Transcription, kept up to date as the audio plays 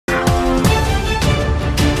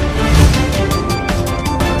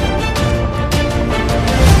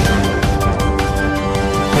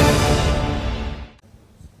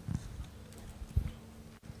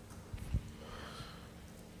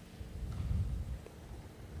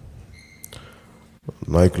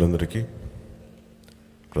నాయకులందరికీ,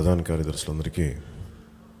 ప్రధాన కార్యదర్శులందరికీ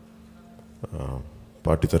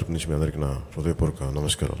పార్టీ తరపు నుంచి మీ అందరికీ నా హృదయపూర్వక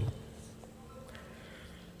నమస్కారాలు.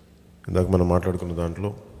 ఇందాక మనం మాట్లాడుకున్న దాంట్లో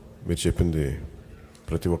మీరు చెప్పింది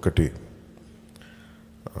ప్రతి ఒక్కటి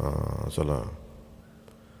చాలా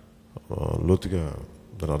లోతుగా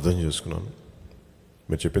దాన్ని అర్థం చేసుకున్నాను.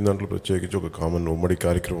 మీరు చెప్పిన దాంట్లో ప్రత్యేకించి ఒక కామన్ ఉమ్మడి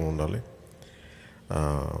కార్యక్రమం ఉండాలి,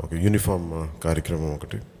 ఒక యూనిఫామ్ కార్యక్రమం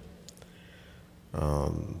ఒకటి.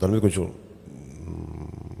 దాని మీద కొంచెం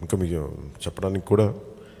ఇంకా మీకు చెప్పడానికి కూడా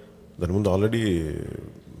దాని ముందు ఆల్రెడీ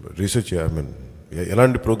రీసెర్చ్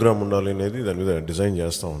ఎలాంటి ప్రోగ్రామ్ ఉండాలి అనేది దాని మీద డిజైన్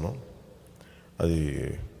చేస్తూ ఉన్నాం. అది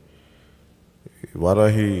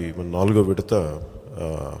వారాహి 4వ విడత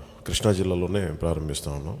కృష్ణా జిల్లాలోనే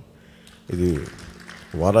ప్రారంభిస్తూ ఉన్నాం. ఇది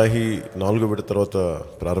వారాహి 4వ విడత తర్వాత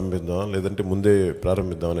ప్రారంభిద్దాం లేదంటే ముందే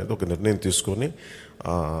ప్రారంభిద్దాం అనేది ఒక నిర్ణయం తీసుకొని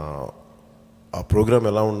ఆ ప్రోగ్రాం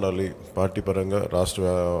ఎలా ఉండాలి, పార్టీ పరంగా రాష్ట్ర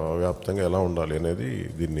వ్యాప్తంగా ఎలా ఉండాలి అనేది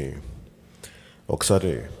దీన్ని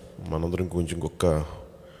ఒకసారి మనందరం కొంచెం ఇంకొక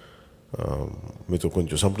మీతో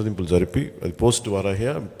కొంచెం సంప్రదింపులు జరిపి అది పోస్ట్ వారాహి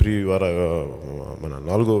మన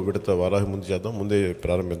 4వ విడత వారాహి ముందు చేద్దాం, ముందే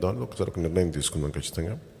ప్రారంభిద్దాం అని ఒకసారి ఒక నిర్ణయం తీసుకుందాం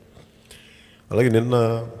ఖచ్చితంగా. అలాగే నిన్న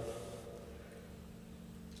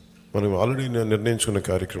మనం ఆల్రెడీ నిర్ణయించుకున్న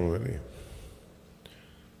కార్యక్రమం అది.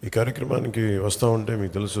 ఈ కార్యక్రమానికి వస్తూ ఉంటే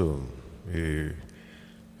మీకు తెలుసు, ఈ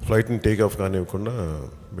ఫ్లైట్ని టేక్ ఆఫ్ కానివ్వకుండా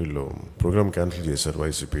వీళ్ళు ప్రోగ్రామ్ క్యాన్సిల్ చేశారు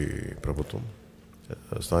వైసీపీ ప్రభుత్వం.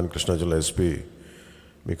 స్థానిక కృష్ణా జిల్లా ఎస్పీ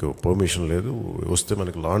మీకు పర్మిషన్ లేదు, వస్తే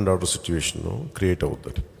మనకి law and order situation create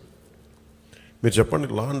అవుతుంది. మీరు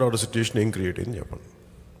చెప్పండి, లా అండ్ ఆర్డర్ సిచ్యువేషన్ ఏం క్రియేట్ అయింది చెప్పండి.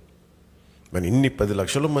 మన ఇన్ని 10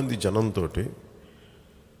 లక్షల మంది జనంతో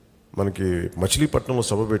మనకి మచిలీపట్నంలో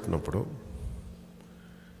సభ పెట్టినప్పుడు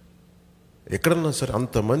ఎక్కడన్నా సరే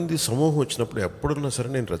అంతమంది సమూహం వచ్చినప్పుడు ఎప్పుడన్నా సరే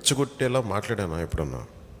నేను రెచ్చగొట్టేలా మాట్లాడానా? ఎప్పుడన్నా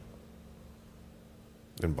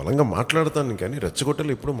నేను బలంగా మాట్లాడతాను కానీ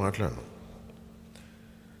రెచ్చగొట్టేలా ఎప్పుడు మాట్లాడను.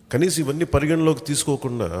 కనీసం ఇవన్నీ పరిగణలోకి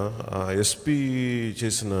తీసుకోకుండా ఎస్పీ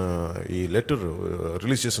చేసిన ఈ లెటర్,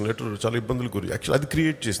 రిలీజ్ చేసిన లెటర్ చాలా ఇబ్బందులు గురి యాక్చువల్ అది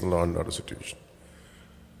క్రియేట్ చేసిన లా అండ్ ఆర్డర్ సిచ్యువేషన్.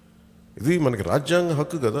 ఇది మనకి రాజ్యాంగ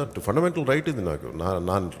హక్కు కదా, ఫండమెంటల్ రైట్ ఇది. నాకు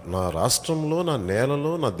నా రాష్ట్రంలో, నా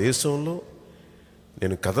నేలలో, నా దేశంలో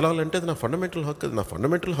నేను కదలాలంటే అది నా ఫండమెంటల్ హక్కు. అది నా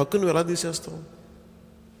ఫండమెంటల్ హక్కు నువ్వు ఎలా తీసేస్తావు?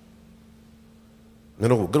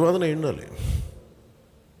 నేను ఒక ఉగ్రవాదన ఉండాలి,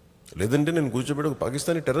 లేదంటే నేను కూర్చోబెట్టి ఒక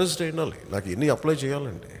పాకిస్తానీ టెర్రరిస్ట్ ఉండాలి. నాకు ఎన్ని అప్లై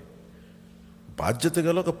చేయాలంటే బాధ్యత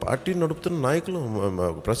గల ఒక పార్టీ నడుపుతున్న నాయకులు,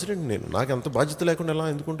 ప్రెసిడెంట్ నేను. నాకు అంత బాధ్యత లేకుండా ఎలా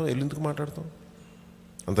ఎందుకుంటాం? ఎందుకు మాట్లాడతాం?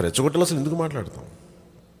 అంత రెచ్చగొట్టలు అసలు ఎందుకు మాట్లాడతాం?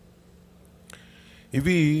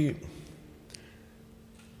 ఇవి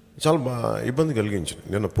చాలా ఇబ్బంది కలిగించింది.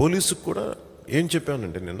 నిన్న పోలీసుకు కూడా ఏం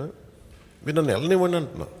చెప్పానంటే, నిన్న మీరు నన్ను వెళ్ళనివ్వండి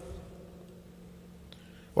అంటున్నా.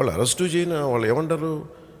 వాళ్ళు అరెస్టు చేయన వాళ్ళు ఏమంటారు,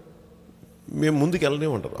 మేము ముందుకు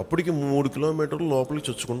వెళ్ళనివ్వంటారు. అప్పటికి 3 కిలోమీటర్లు లోపలికి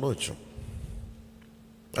చొచ్చుకుండా వచ్చాం.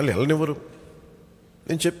 వాళ్ళు వెళ్ళనివ్వరు.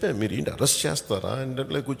 నేను చెప్పాను, మీరు ఏంటి అరెస్ట్ చేస్తారా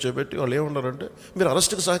అంటే కూర్చోబెట్టి వాళ్ళు ఏమన్నారంటే మీరు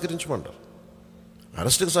అరెస్ట్కి సహకరించమంటారు.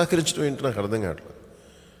 అరెస్ట్కి సహకరించడం ఏంటి నాకు అర్థం కావట్లేదు.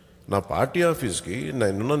 నా పార్టీ ఆఫీస్కి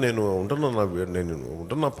నేను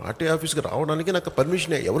ఉంటున్న నా పార్టీ ఆఫీస్కి రావడానికి నాకు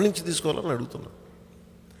పర్మిషన్ ఎవరి నుంచి తీసుకోవాలని అడుగుతున్నా.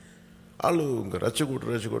 వాళ్ళు ఇంకా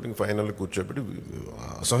రెచ్చగొట్టి ఇంక ఫైనల్ కూర్చోబెట్టి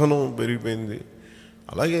అసహనం పెరిగిపోయింది.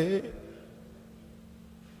 అలాగే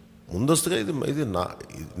ముందస్తుగా ఇది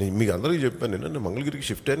మీకు అందరికీ చెప్పాను, నేను మంగళగిరికి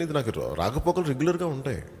షిఫ్ట్ అనేది నాకు రాకపోకలు రెగ్యులర్గా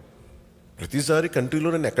ఉంటాయి. ప్రతిసారి కంట్రీలో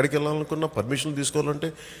నేను ఎక్కడికి వెళ్ళాలనుకున్నా పర్మిషన్లు తీసుకోవాలంటే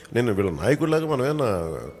నేను వీళ్ళ నాయకుడిలాగా మనం ఏమన్నా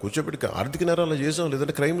కూర్చోబెట్టి ఆర్థిక నేరాలు చేసాం,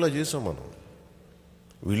 లేదంటే క్రైమ్లా చేసాం మనం.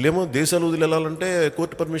 వీళ్ళేమో దేశాలు వదిలి వెళ్ళాలంటే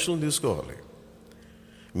కోర్టు పర్మిషన్లు తీసుకోవాలి.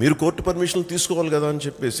 మీరు కోర్టు పర్మిషన్లు తీసుకోవాలి కదా అని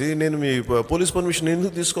చెప్పేసి నేను మీ పోలీస్ పర్మిషన్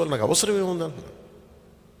ఎందుకు తీసుకోవాలి? నాకు అవసరం ఏముంది అంటున్నా.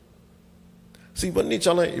 సో ఇవన్నీ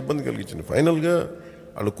చాలా ఇబ్బంది కలిగించింది. ఫైనల్గా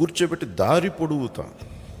వాళ్ళు కూర్చోబెట్టి దారి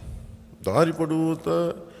పొడుగుతా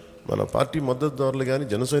మన పార్టీ మద్దతుదారులు కానీ,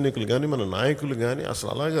 జన సైనికులు కానీ, మన నాయకులు కానీ అసలు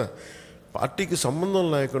అలాగా పార్టీకి సంబంధం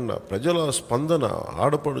లేకుండా ప్రజల స్పందన,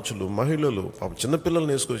 ఆడపడుచులు, మహిళలు,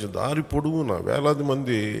 చిన్నపిల్లల్ని వేసుకొచ్చి దారి పొడవున వేలాది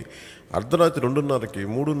మంది అర్ధరాత్రి 2:30కి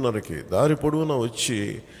 3:30కి దారి పొడవున వచ్చి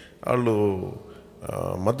వాళ్ళు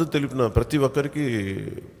మద్దతు తెలిపిన ప్రతి ఒక్కరికి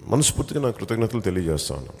మనస్ఫూర్తిగా నా కృతజ్ఞతలు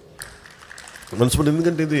తెలియజేస్తాను. మనస్ఫూర్తి.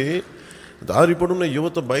 ఎందుకంటే ఇది దారి పొడవున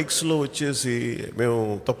యువత బైక్స్లో వచ్చేసి మేము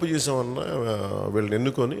తప్పు చేసామన్నా వీళ్ళని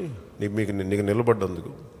ఎన్నుకొని నీకు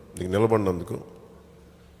నిలబడినందుకు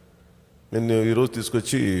నేను ఈరోజు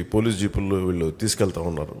తీసుకొచ్చి పోలీస్ జీపుల్లో వీళ్ళు తీసుకెళ్తా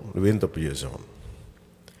ఉన్నారు, నువ్వేం తప్పు చేసావు.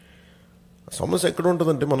 సమస్య ఎక్కడ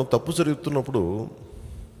ఉంటుందంటే మనం తప్పు జరుగుతున్నప్పుడు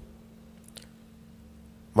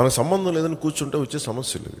మనకు సంబంధం లేదని కూర్చుంటే వచ్చే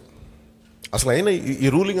సమస్యలు ఇవి. అసలు అయినా ఈ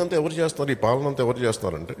రూలింగ్ అంతా ఎవరు చేస్తున్నారు, ఈ పాలన అంతా ఎవరు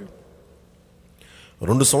చేస్తున్నారంటే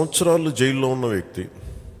 2 సంవత్సరాలు జైల్లో ఉన్న వ్యక్తి,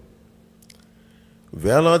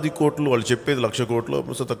 వేలాది కోట్లు, వాళ్ళు చెప్పేది 1,00,000 కోట్లు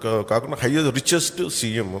కాకుండా హైయెస్ట్ రిచెస్ట్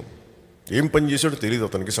సీఎం. ఏం పని చేశాడో తెలియదు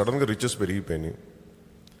అతనికి. సడన్గా రిచెస్ పెరిగిపోయినాయి,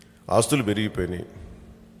 ఆస్తులు పెరిగిపోయినాయి.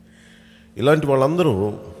 ఇలాంటి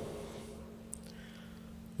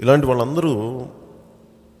వాళ్ళందరూ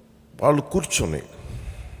వాళ్ళు కూర్చొని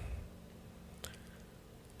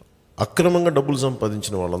అక్రమంగా డబ్బులు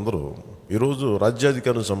సంపాదించిన వాళ్ళందరూ ఈరోజు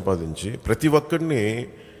రాజ్యాధికారం సంపాదించి ప్రతి ఒక్కడిని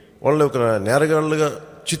వాళ్ళ ఒక నేరగాళ్ళుగా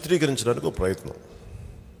చిత్రీకరించడానికి ఒక ప్రయత్నం.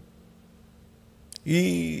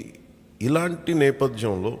 ఇలాంటి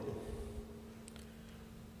నేపథ్యంలో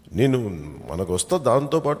మనకు వస్తా,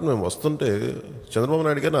 దాంతోపాటు మేము వస్తుంటే చంద్రబాబు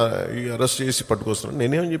నాయుడు గారు అరెస్ట్ చేసి పట్టుకొస్తున్నాను.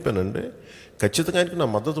 నేనేమని చెప్పానంటే, ఖచ్చితంగా ఆయనకి నా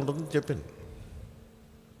మద్దతు ఉంటుందని చెప్పాను.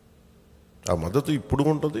 ఆ మద్దతు ఇప్పుడు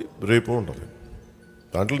ఉంటుంది, రేపు ఉంటుంది.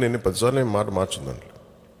 దాంట్లో నేను 10 సార్లు మాట మార్చింది. దాంట్లో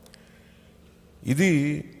ఇది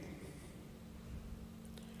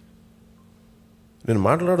నేను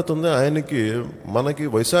మాట్లాడుతుంది ఆయనకి. మనకి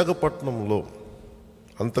విశాఖపట్నంలో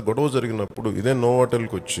అంత గొడవ జరిగినప్పుడు ఇదే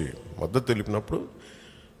నోవాటెల్కి వచ్చి మద్దతు తెలిపినప్పుడు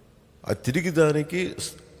అది తిరిగి దానికి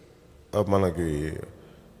మనకి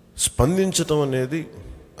స్పందించటం అనేది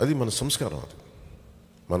అది మన సంస్కారం. అది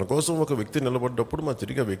మన కోసం ఒక వ్యక్తి నిలబడ్డప్పుడు మన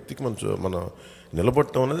తిరిగి ఆ వ్యక్తికి మన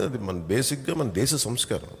నిలబడటం అనేది అది మన బేసిక్గా మన దేశ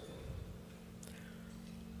సంస్కారం.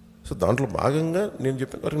 సో దాంట్లో భాగంగా నేను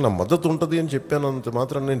చెప్పాను, వారికి నా మద్దతు ఉంటుంది అని చెప్పాను. అంత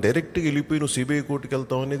మాత్రం నేను డైరెక్ట్గా వెళ్ళిపోయి నువ్వు సిబిఐ కోర్టుకి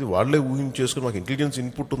వెళ్తావు అనేది వాళ్ళే ఊహించేసుకుని మాకు ఇంటెలిజెన్స్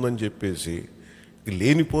ఇన్పుట్ ఉందని చెప్పేసి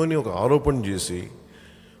లేనిపోని ఒక ఆరోపణ చేసి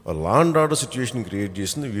law and order situation create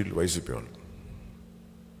చేసింది వీళ్ళు, వైసీపీ వాళ్ళు.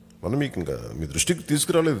 మనం మీకు ఇంకా మీ దృష్టికి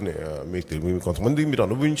తీసుకురాలేదు. మీకు కొంతమంది మీరు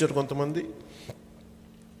అనుభవించారు. కొంతమంది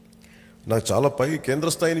నాకు చాలా కేంద్ర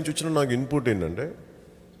స్థాయి నుంచి వచ్చిన నాకు ఇన్పుట్ ఏంటంటే,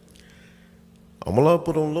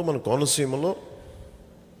 అమలాపురంలో మన కోనసీమలో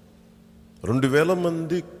 2,000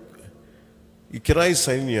 మంది ఈ కిరాయి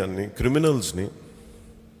సైన్యాన్ని, క్రిమినల్స్ని,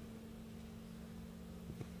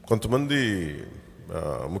 కొంతమంది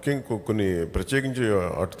ముఖ్యంగా కొన్ని ప్రత్యేకించి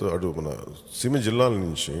అటు మన సీమ జిల్లాల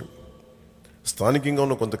నుంచి స్థానికంగా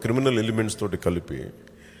ఉన్న కొంత క్రిమినల్ ఎలిమెంట్స్ తోటి కలిపి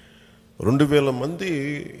 2,000 మంది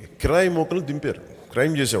కిరాయి మోకలు దింపారు.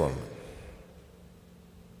 క్రైమ్ చేసేవాళ్ళని.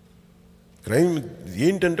 క్రైమ్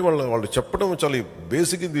ఏంటంటే వాళ్ళు చెప్పడం చాలా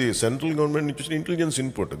బేసిక్. ఇది సెంట్రల్ గవర్నమెంట్ నుంచి వచ్చిన ఇంటెలిజెన్స్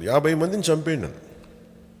ఇన్పుట్. అది 50 మందిని చంపేయండి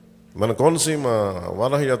మన కోనసీమ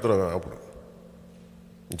వారాహయాత్ర అప్పుడు.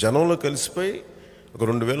 జనంలో కలిసిపోయి ఒక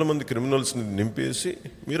 2,000 మంది క్రిమినల్స్ని నింపేసి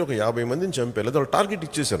మీరు ఒక 50 మందిని చంపేయాలి. అది వాళ్ళు టార్గెట్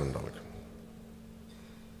ఇచ్చేశారండి వాళ్ళకి.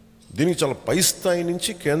 దీనికి చాలా పై స్థాయి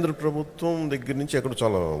నుంచి కేంద్ర ప్రభుత్వం దగ్గర నుంచి ఎక్కడ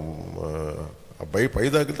చాలా పై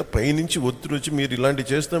దాకా పైనుంచి ఒత్తిడి వచ్చి మీరు ఇలాంటివి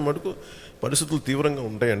చేస్తే మటుకు పరిస్థితులు తీవ్రంగా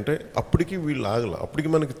ఉంటాయంటే అప్పటికి వీళ్ళు ఆగల. అప్పటికి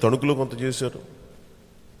మనకి తణుకులో కొంత చేశారు.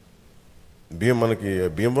 మనకి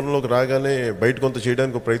భీమవరంలోకి రాగానే బయట కొంత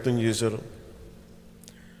చేయడానికి ఒక ప్రయత్నం చేశారు.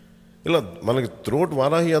 ఇలా మనకి త్రోట్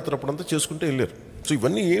వారాహి యాత్ర అప్పుడంతా చేసుకుంటే వెళ్ళారు. సో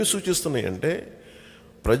ఇవన్నీ ఏం సూచిస్తున్నాయి అంటే,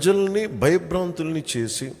 ప్రజల్ని భయభ్రాంతుల్ని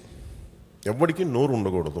చేసి ఎవరికి నోరు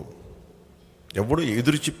ఉండకూడదు, ఎవడు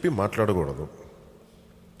ఎదురు చెప్పి మాట్లాడకూడదు.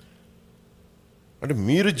 అంటే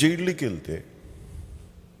మీరు జైలుకి వెళ్తే,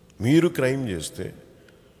 మీరు క్రైమ్ చేస్తే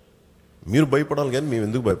మీరు భయపడాలి, కానీ మేము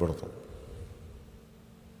ఎందుకు భయపడతాం?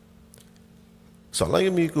 సో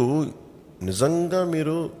అలాగే మీకు నిజంగా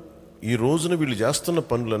మీరు ఈ రోజున వీళ్ళు చేస్తున్న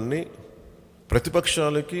పనులన్నీ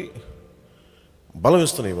ప్రతిపక్షాలకి బలం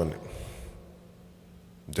ఇస్తున్నాయి. ఇవన్నీ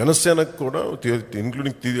జనసేనకు కూడా,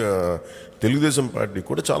 ఇంక్లూడింగ్ తెలుగుదేశం పార్టీకి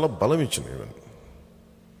కూడా చాలా బలం ఇచ్చింది. ఇవన్నీ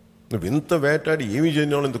నువ్వు ఇంత వేటాడి ఏమీ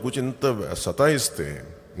చేయని వాళ్ళు ఇంత కూర్చొని ఇంత సతాయిస్తే,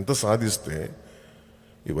 ఇంత సాధిస్తే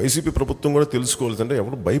ఈ వైసీపీ ప్రభుత్వం కూడా తెలుసుకోవాల్సిందంటే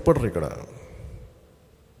ఎవరు భయపడరు. ఇక్కడ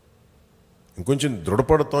ఇంకొంచెం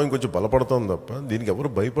దృఢపడతాం, ఇంకొంచెం బలపడతాం తప్ప దీనికి ఎవరు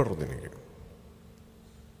భయపడరు. దీనికి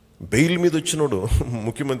బెయిల్ మీద వచ్చినోడు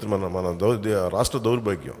ముఖ్యమంత్రి, మన రాష్ట్ర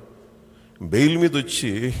దౌర్భాగ్యం. బెయిల్ మీద వచ్చి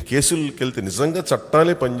కేసులకి వెళ్తే నిజంగా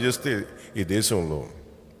చట్టాలే పనిచేస్తే ఈ దేశంలో,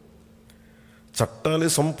 చట్టాలే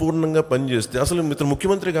సంపూర్ణంగా పనిచేస్తే అసలు ఇతను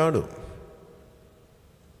ముఖ్యమంత్రి కాడు.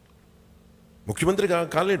 ముఖ్యమంత్రి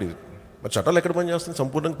కాలేడు. మరి చట్టాలు ఎక్కడ పనిచేస్తున్నాయి?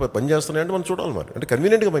 సంపూర్ణంగా పనిచేస్తున్నాయి అంటే మనం చూడాలి. మరి అంటే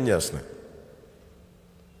కన్వీనియంట్గా పనిచేస్తున్నాయి.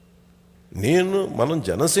 మనం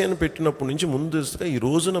జనసేన పెట్టినప్పటి నుంచి ముందుగా ఈ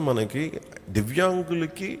రోజున మనకి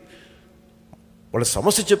దివ్యాంగులకి వాళ్ళ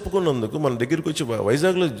సమస్య చెప్పుకున్నందుకు మన దగ్గరికి వచ్చి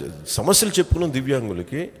వైజాగ్లో సమస్యలు చెప్పుకున్న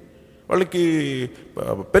దివ్యాంగులకి వాళ్ళకి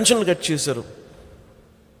పెన్షన్లు కట్ చేశారు.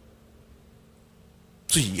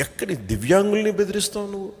 సో ఎక్కడి దివ్యాంగుల్ని బెదిరిస్తావు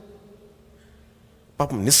నువ్వు?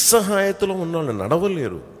 పాపం నిస్సహాయతలో ఉన్న వాళ్ళు,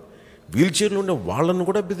 నడవలేరు, వీల్ చైర్లో ఉండే వాళ్ళను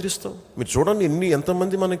కూడా బెదిరిస్తావు. మీరు చూడండి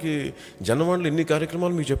ఎంతమంది మనకి జనవాళ్ళు ఎన్ని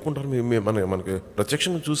కార్యక్రమాలు మీకు చెప్పుకుంటారు. మనకి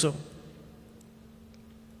ప్రత్యక్షంగా చూసాం.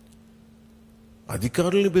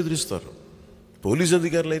 అధికారుల్ని బెదిరిస్తారు. పోలీస్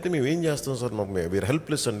అధికారులు అయితే మేము ఏం చేస్తాం సార్, మాకు వీఆర్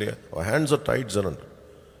హెల్ప్లెస్ అండి, హ్యాండ్స్ ఆర్ టైడ్స్ అని అంటారు.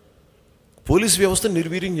 పోలీస్ వ్యవస్థ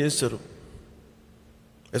నిర్వీర్యం చేశారు.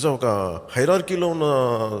 ఒక హైరార్కీలో ఉన్న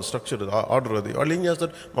స్ట్రక్చర్ ఆర్డర్ అది. వాళ్ళు ఏం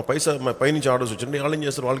చేస్తారు, మా పైనుంచి ఆర్డర్స్ వచ్చింది, వాళ్ళు ఏం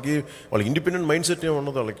చేస్తారు, వాళ్ళకి ఇండిపెండెంట్ మైండ్ సెట్ ఏమి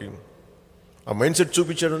ఉండదు. వాళ్ళకి ఆ మైండ్ సెట్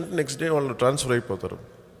చూపించాడంటే నెక్స్ట్ డే వాళ్ళు ట్రాన్స్ఫర్ అయిపోతారు.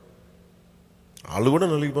 వాళ్ళు కూడా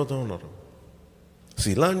నలిగిపోతూ ఉన్నారు. సో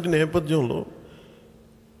ఇలాంటి నేపథ్యంలో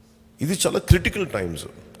ఇది చాలా క్రిటికల్ టైమ్స్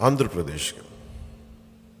ఆంధ్రప్రదేశ్కి.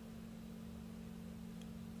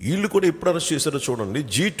 వీళ్ళు కూడా ఎప్పుడు అరెస్ట్ చేశారో చూడండి.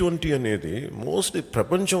 G20 అనేది మోస్ట్లీ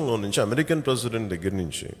ప్రపంచంలో నుంచి అమెరికన్ ప్రెసిడెంట్ దగ్గర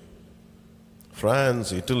నుంచి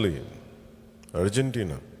ఫ్రాన్స్, ఇటలీ,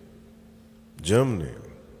 అర్జెంటీనా, జర్మనీ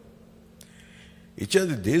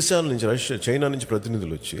ఇత్యాది దేశాల నుంచి, రష్యా, చైనా నుంచి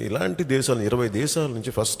ప్రతినిధులు వచ్చి ఇలాంటి దేశాలు 20 దేశాల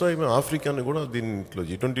నుంచి ఫస్ట్ టైం ఆఫ్రికాని కూడా దీంట్లో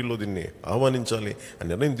G20లో దీన్ని ఆహ్వానించాలి అని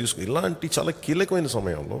నిర్ణయం తీసుకుని ఇలాంటి చాలా కీలకమైన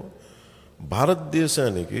సమయంలో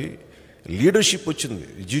భారతదేశానికి లీడర్షిప్ వచ్చింది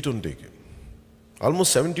G20కి.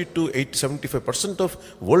 ఆల్మోస్ట్ 75% ఆఫ్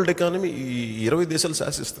వరల్డ్ ఎకానమీ ఈ 20 దేశాలు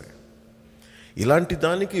శాసిస్తాయి. ఇలాంటి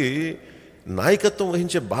దానికి నాయకత్వం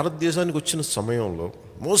వహించే భారతదేశానికి వచ్చిన సమయంలో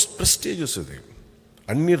మోస్ట్ ప్రెస్టీజియస్ ఇది.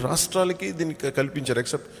 అన్ని రాష్ట్రాలకి దీనికి కల్పించారు,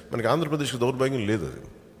 ఎక్సెప్ట్ మనకి ఆంధ్రప్రదేశ్కి దౌర్భాగ్యం లేదు అది.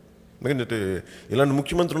 ఎందుకంటే ఇలాంటి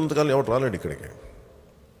ముఖ్యమంత్రి ఉన్నంతకాలం ఎవరు రాలేడు ఇక్కడికి.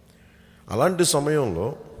 అలాంటి సమయంలో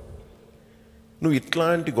నువ్వు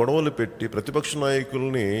ఇట్లాంటి గొడవలు పెట్టి ప్రతిపక్ష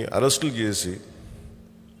నాయకుల్ని అరెస్టులు చేసి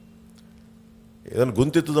ఏదైనా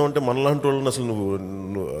గొంతెత్తుదాం అంటే మనలాంటి వాళ్ళని అసలు నువ్వు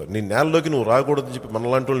నీ నేలలోకి నువ్వు రాకూడదని చెప్పి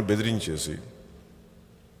మనలాంటి వాళ్ళని బెదిరించేసి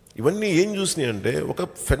ఇవన్నీ ఏం చూసినాయి అంటే ఒక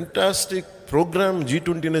ఫెంటాస్టిక్ ప్రోగ్రామ్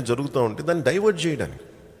G20 అనేది జరుగుతూ ఉంటే దాన్ని డైవర్ట్ చేయడానికి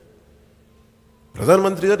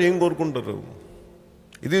ప్రధానమంత్రి గారు ఏం కోరుకుంటారు,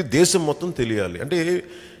 ఇది దేశం మొత్తం తెలియాలి అంటే.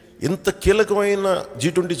 ఇంత కీలకమైన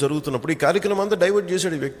G20 జరుగుతున్నప్పుడు ఈ కార్యక్రమం అంతా డైవర్ట్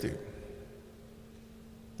చేశాడు ఈ వ్యక్తి.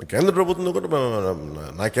 కేంద్ర ప్రభుత్వం కూడా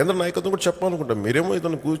నా కేంద్ర నాయకత్వం కూడా చెప్పాలనుకుంటాం. మీరేమో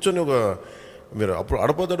ఇతను కూర్చొని మీరు అప్పుడు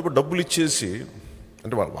అడపదడప డబ్బులు ఇచ్చేసి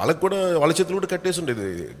అంటే వాళ్ళకి కూడా వాళ్ళ చేతులు కూడా కట్టేసి ఉండేది.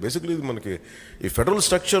 బేసిక్లీ ఇది మనకి ఈ ఫెడరల్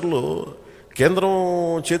స్ట్రక్చర్లో కేంద్రం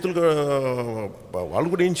చేతులు వాళ్ళు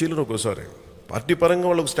కూడా ఏం చేయలేరు. ఒక్కోసారి పార్టీ పరంగా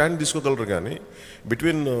వాళ్ళకు స్టాండ్ తీసుకోగలరు, కానీ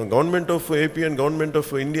between government of AP and government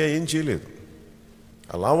of India ఏం చేయలేదు.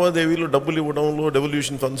 ఆ లావాదేవీలో డబ్బులు ఇవ్వడంలో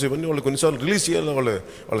డెవల్యూషన్ ఫండ్స్ ఇవన్నీ వాళ్ళు కొన్నిసార్లు రిలీజ్ చేయాలి.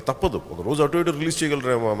 వాళ్ళు తప్పదు, ఒక రోజు అటు ఇటు రిలీజ్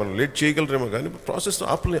చేయగలరేమో, మనం లేట్ చేయగలరేమో, కానీ ప్రాసెస్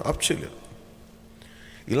ఆప్ చేయలేదు.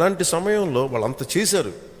 ఇలాంటి సమయంలో వాళ్ళు అంత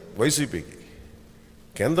చేశారు వైసీపీకి.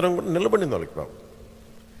 కేంద్రం కూడా నిలబడింది వాళ్ళకి. బాబు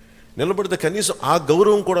నిలబడితే కనీసం ఆ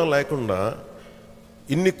గౌరవం కూడా లేకుండా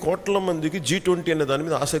ఇన్ని కోట్ల మందికి G20 అనే దాని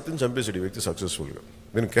మీద ఆసక్తిని చంపేశాడు ఈ వ్యక్తి సక్సెస్ఫుల్గా.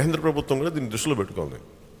 దీన్ని కేంద్ర ప్రభుత్వం కూడా దీన్ని దృష్టిలో పెట్టుకోండి.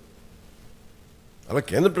 అలా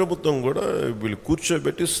కేంద్ర ప్రభుత్వం కూడా వీళ్ళు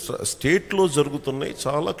కూర్చోబెట్టి స్టేట్లో జరుగుతున్నాయి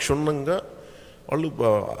చాలా క్షుణ్ణంగా వాళ్ళు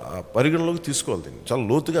పరిగణలోకి తీసుకోవాలి, దీన్ని చాలా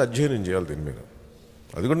లోతుగా అధ్యయనం చేయాలి దీని మీద.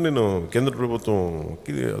 అది కూడా నేను కేంద్ర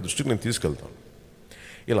ప్రభుత్వంకి దృష్టికి నేను తీసుకెళ్తాను.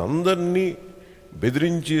 ఇలా అందరినీ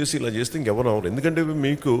బెదిరించేసి ఇలా చేస్తే ఇంకెవరు అవరు. ఎందుకంటే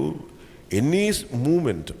మీకు ఎనీ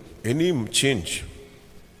మూమెంట్, ఎనీ చేంజ్,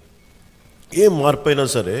 ఏ మార్పు అయినా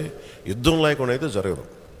సరే యుద్ధం లేకుండా అయితే జరగదు.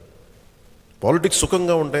 పాలిటిక్స్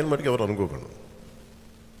సుఖంగా ఉంటాయని మటుకు ఎవరు అనుకోకండి.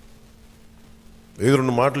 ఏదో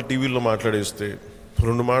 2 మాటలు టీవీలో మాట్లాడేస్తే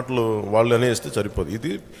 2 మాటలు వాళ్ళు అనేస్తే సరిపోదు.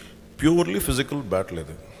 ఇది ప్యూర్లీ ఫిజికల్ బ్యాటిల్.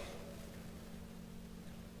 ఇది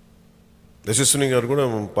యశస్విని గారు కూడా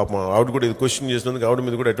పాపం ఆవిడ కూడా ఇది క్వశ్చన్ చేసినందుకు ఆవిడ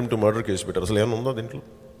మీద కూడా అటెంప్ట్ మర్డర్ కేసు పెట్టారు. అసలు ఏమైనా ఉందా దీంట్లో?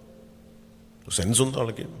 సెన్స్ ఉందా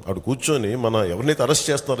వాళ్ళకి? ఆవిడ కూర్చొని ఎవరినైతే అరెస్ట్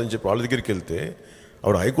చేస్తున్నారని చెప్పి వాళ్ళ దగ్గరికి వెళ్తే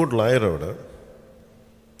ఆవిడ హైకోర్టు లాయర్,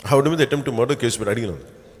 ఆవిడ మీద అటెంప్ట్ మర్డర్ కేసు పెట్టి అడిగినది.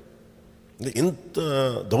 ఎంత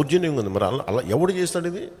దౌర్జన్యంగా ఉంది. మరి అలా ఎవడు చేస్తాడు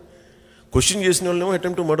ఇది? క్వశ్చన్ చేసిన వాళ్ళేమో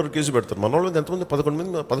అటెంప్ట్ మర్డర్ కేసు పెడతారు. మన వాళ్ళు ఎంతమంది?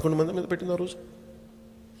 11 మంది మీద పెట్టింది ఆ రోజు.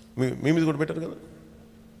 మీ మీద కూడా పెట్టారు కదా.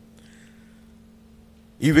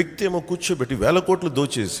 ఈ వ్యక్తి ఏమో కూర్చోబెట్టి 1000 కోట్లు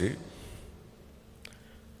దోచేసి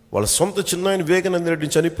వాళ్ళ సొంత చిన్నాయన వివేకానంద రెడ్డి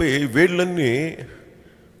చనిపోయి వేళ్ళన్నీ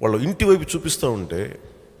వాళ్ళ ఇంటి వైపు చూపిస్తూ ఉంటే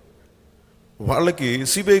వాళ్ళకి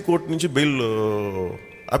సిబిఐ కోర్టు నుంచి బెయిల్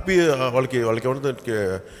వాళ్ళకి ఏమంటే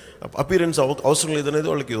అపీరెన్స్ అవసరం లేదనేది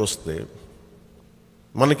వాళ్ళకి వస్తుంది.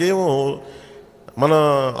 మనకేమో మన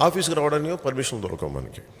ఆఫీస్కి రావడానికి పర్మిషన్ దొరకవు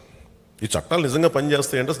మనకి. ఈ చట్టాలు నిజంగా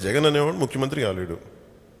పనిచేస్తాయంటే జగన్ అనేవాడు ముఖ్యమంత్రి కాలేడు.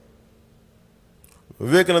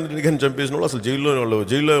 వివేకానంద రెడ్డి గారిని చంపేసిన వాళ్ళు అసలు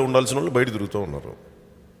జైల్లో ఉండాల్సిన వాళ్ళు బయట తిరుగుతూ ఉన్నారు.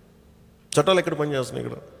 చట్టాలు ఎక్కడ పనిచేస్తున్నాయి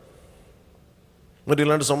ఇక్కడ? మరి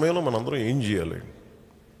ఇలాంటి సమయంలో మనందరం ఏం చేయాలి?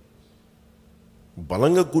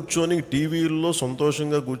 బలంగా కూర్చొని టీవీల్లో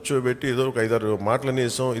సంతోషంగా కూర్చోబెట్టి ఏదో ఒక 5-6 మాటలు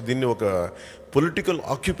అనేసాం, దీన్ని ఒక పొలిటికల్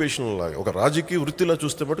ఆక్యుపేషన్ లాగా, ఒక రాజకీయ వృత్తిలా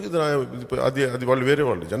చూస్తే మటుకు అది వాళ్ళు వేరే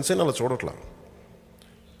వాళ్ళు. జనసేన అలా చూడట్లా.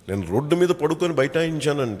 నేను రోడ్డు మీద పడుకొని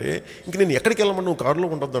బైఠాయించానంటే ఇంక నేను ఎక్కడికి వెళ్ళమని నువ్వు కారులో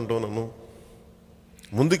ఉండొద్దు అంటావు నన్ను.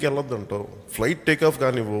 ముందుకు వెళ్ళొద్దంటావు, ఫ్లైట్ టేకాఫ్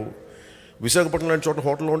కానివ్వవు, విశాఖపట్నం లాంటి చోట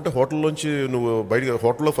హోటల్లో ఉంటే హోటల్లోంచి నువ్వు బయటికి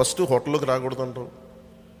హోటల్లో ఫస్ట్ హోటల్లోకి రాకూడదు అంటావు,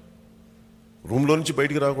 రూమ్లో నుంచి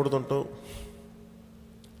బయటికి రాకూడదు అంటావు.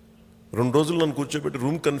 2 రోజులు నన్ను కూర్చోబెట్టి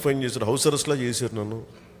రూమ్ కన్ఫైన్ చేశారు, హౌస్ అరెస్ట్లా చేశారు నన్ను.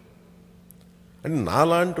 అంటే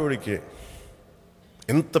నాలాంటి వాడికి,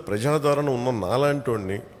 ఎంత ప్రజాదరణ ఉన్న నాలాంటి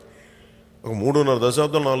వాడిని, ఒక 3.5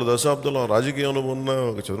 దశాబ్దాలు 4 దశాబ్దాలు రాజకీయంలో ఉన్న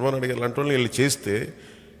ఒక చంద్రబాబు నాయుడు గారు లాంటి వాళ్ళని వీళ్ళు చేస్తే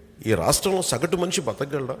ఈ రాష్ట్రంలో సగటు మనిషి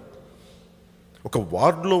బతకగలడా? ఒక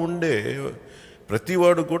వార్డులో ఉండే ప్రతి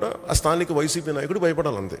వాడు కూడా ఆ స్థానిక వైసీపీ నాయకుడు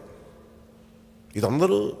భయపడాలి అంతే. ఇది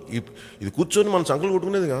అందరూ ఇది కూర్చొని మన సంకలు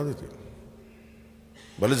కొట్టుకునేది కాదు. ఇది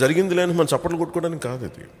మళ్ళీ జరిగింది లేని మన చప్పట్లు కొట్టుకోవడానికి కాదు.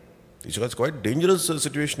 ఇది ఇట్స్ క్వైట్ డేంజరస్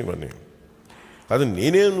సిచ్యువేషన్ ఇవన్నీ. అది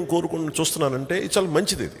నేనే చూస్తున్నానంటే ఇది చాలా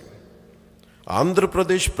మంచిది. ఇది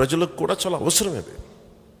ఆంధ్రప్రదేశ్ ప్రజలకు కూడా చాలా అవసరం. ఇది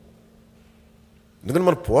ఎందుకంటే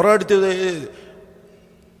మనం పోరాడితే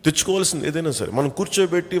తెచ్చుకోవాల్సింది ఏదైనా సరే, మనం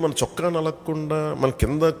కూర్చోబెట్టి మన చొక్కా నలగకుండా, మన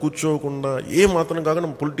కింద కూర్చోకుండా ఏ మాత్రం కాకుండా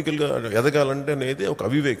పొలిటికల్గా ఎదగాలంటే అనేది ఒక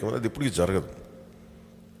అవివేకం. అది ఎప్పటికీ జరగదు.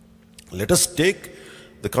 Let us take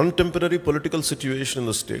the contemporary political situation in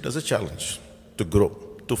the state as a challenge to grow,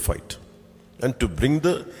 to fight and to bring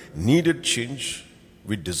the needed change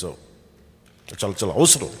we deserve. చాలా చాలా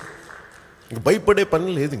అవసరం. ఇంక భయపడే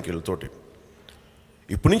పని లేదు ఇంక వీళ్ళతోటి.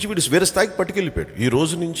 ఇప్పటి నుంచి వీడు వేరే స్థాయికి పట్టుకెళ్ళిపోయాడు. ఈ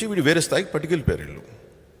రోజు నుంచి వీడు వేరే స్థాయికి పట్టుకెళ్ళిపోయారు వీళ్ళు.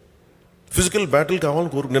 ఫిజికల్ బ్యాటిల్ కావాలని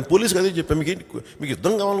నేను పోలీసుకి అదే చెప్పాను, మీకు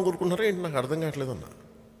యుద్ధం కావాలని కోరుకుంటున్నారా ఏంటి? నాకు అర్థం కావట్లేదన్న.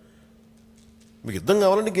 మీకు యుద్ధం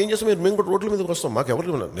కావాలంటే ఏం చేస్తాం? మేము కూడా రోడ్ల మీదకి వస్తాం. మాకు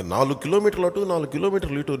ఎవరు, నేను 4 కిలోమీటర్లు అటు 4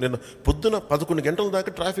 కిలోమీటర్లు ఇటు, నేను పొద్దున 11 గంటల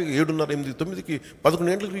దాకా ట్రాఫిక్ 7:30, 8, 9కి 11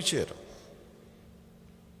 గంటలకు రీచ్ అయ్యారు.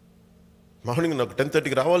 మార్నింగ్ నాకు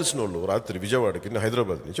 10:30కి రావాల్సిన వాళ్ళు రాత్రి విజయవాడకి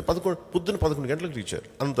హైదరాబాద్ నుంచి పొద్దున 11 గంటలకు రీచ్ అయ్యారు.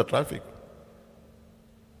 అంత ట్రాఫిక్.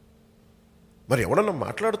 మరి ఎవడన్నా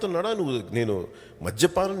మాట్లాడుతున్నాడా? నేను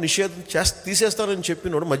మద్యపానం నిషేధం తీసేస్తానని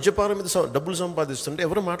చెప్పినోడు మద్యపానం మీద డబ్బులు సంపాదిస్తుంటే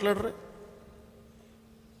ఎవరు మాట్లాడరా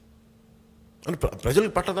అని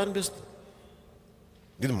ప్రజలకు పట్టదా అనిపిస్తుంది.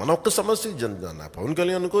 ఇది మన ఒక్క సమస్య. పవన్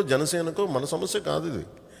కళ్యాణ్కో జనసేనకో మన సమస్య కాదు. ఇది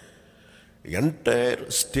ఎంటైర్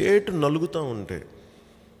స్టేట్ నలుగుతూ ఉంటే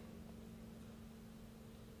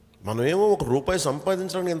మనమేమో ₹1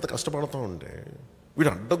 సంపాదించడానికి ఎంత కష్టపడతా ఉంటే వీడు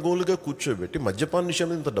అడ్డగోలుగా కూర్చోబెట్టి మద్యపాన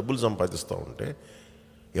నిషేధం ఇంత డబ్బులు సంపాదిస్తూ ఉంటే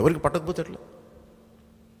ఎవరికి పట్టకపోతే ఎట్లా?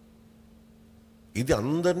 ఇది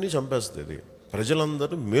అందరినీ చంపేస్తుంది. ఇది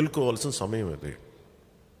ప్రజలందరూ మేల్కోవాల్సిన సమయం. ఇది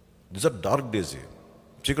దిస్ ఆర్ డార్క్ డేస్,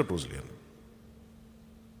 చీకటి రోజులు.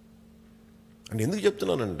 అని ఎందుకు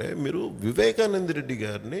చెప్తున్నానంటే, మీరు వివేకానంద రెడ్డి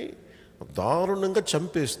గారిని దారుణంగా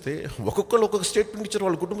చంపేస్తే ఒక్కొక్కరు ఒక్కొక్క స్టేట్మెంట్ ఇచ్చారు.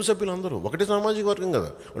 వాళ్ళ కుటుంబ సభ్యులు అందరూ ఒకటే సామాజిక వర్గం కదా,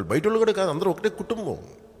 వాళ్ళు బయట వాళ్ళు కూడా కాదు, అందరూ ఒకటే కుటుంబం.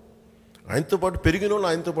 ఆయనతో పాటు పెరిగిన వాళ్ళు,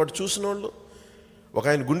 ఆయనతో పాటు చూసిన వాళ్ళు. ఒక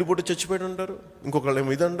ఆయన గుండెపోటు చచ్చిపోయాడు అంటారు, ఇంకొకళ్ళు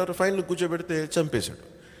ఏమో ఇది అంటారు, ఫైనల్ కూర్చోబెడితే చంపేశాడు.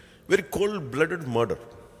 Very cold blooded murder.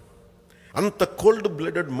 అంత కోల్డ్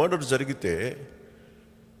బ్లడెడ్ మర్డర్ జరిగితే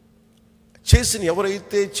చేసిన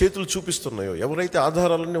ఎవరైతే చేతులు చూపిస్తున్నాయో, ఎవరైతే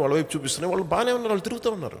ఆధారాలన్నీ వాళ్ళ వైపు చూపిస్తున్నాయో వాళ్ళు బాగానే ఉన్నారు, వాళ్ళు తిరుగుతూ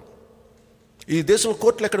ఉన్నారు. ఈ దేశంలో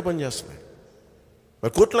కోర్టులు ఎక్కడ పనిచేస్తున్నాయి?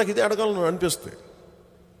 మరి కోర్టు నాకు ఇదే అడగాలని అనిపిస్తుంది.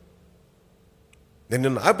 నేను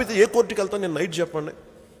నిన్ను ఆపితే ఏ కోర్టుకి వెళ్తాను? నేను నైట్ చెప్పండి.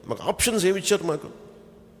 మాకు ఆప్షన్స్ ఏమి ఇచ్చారు? మాకు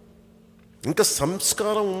ఇంకా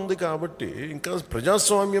సంస్కారం ఉంది కాబట్టి, ఇంకా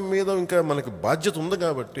ప్రజాస్వామ్యం మీద ఇంకా మనకి బాధ్యత ఉంది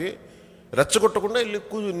కాబట్టి రెచ్చగొట్టకుండా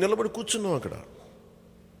నిలబడి కూర్చున్నాం అక్కడ.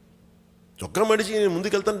 చొక్కా మడిచి నేను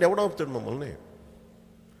ముందుకు వెళ్తానంటే ఎవడ ఆపుతాడు మమ్మల్ని?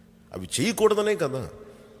 అవి చేయకూడదనే కదా.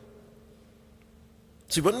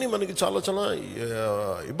 ఇవన్నీ మనకి చాలా చాలా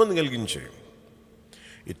ఇబ్బంది కలిగించాయి.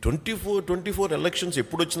 ఈ 24 ఎలక్షన్స్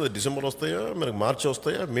ఎప్పుడు వచ్చిందో, డిసెంబర్ వస్తాయా, మనకి మార్చి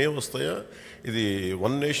వస్తాయా, మే వస్తాయా, ఇది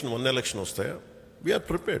 1 నేషన్ 1 ఎలక్షన్ వస్తాయా? We are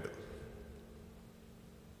prepared.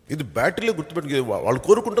 ఇది బ్యాటిల్లో గుర్తుపెట్టి వాళ్ళు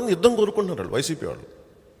కోరుకుంటుంది, యుద్ధం కోరుకుంటున్నారు వాళ్ళు, వైసీపీ వాళ్ళు.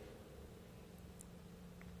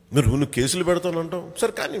 నువ్వు కేసులు పెడతానంటావు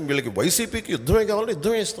సరే, కానీ వీళ్ళకి వైసీపీకి యుద్ధమే కావాలంటే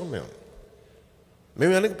యుద్ధమే ఇస్తాం.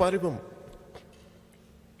 మేము వెనక్కి పారిపోము.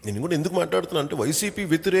 నేను కూడా ఎందుకు మాట్లాడుతున్నా అంటే, వైసీపీ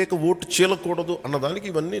వ్యతిరేక ఓటు చీలకూడదు అన్నదానికి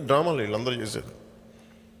ఇవన్నీ డ్రామాలు వీళ్ళందరూ చేసేది.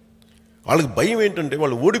 వాళ్ళకి భయం ఏంటంటే,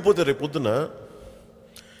 వాళ్ళు ఓడిపోతే రేపు పొద్దున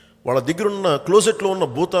వాళ్ళ దగ్గర ఉన్న క్లోజెట్లో ఉన్న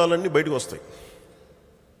భూతాలన్నీ బయటకు వస్తాయి.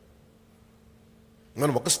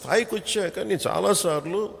 మనం ఒక స్థాయికి వచ్చాక, నేను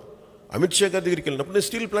చాలాసార్లు అమిత్ షా గారి దగ్గరికి వెళ్ళినప్పుడు నేను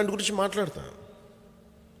స్టీల్ ప్లాంట్ గురించి మాట్లాడతాను.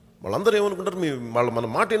 వాళ్ళందరూ ఏమనుకుంటారు, వాళ్ళు మన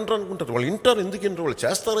మాట వింటారు అనుకుంటారు. వాళ్ళు వింటారు, ఎందుకు వింటారు? వాళ్ళు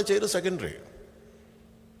చేస్తారో చేయరో సెకండరీ.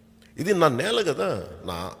 ఇది నా నేల కదా,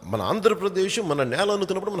 మన ఆంధ్రప్రదేశ్ మన నేల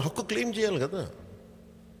అనుకున్నప్పుడు మన హక్కు క్లెయిమ్ చేయాలి కదా.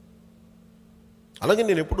 అలాగే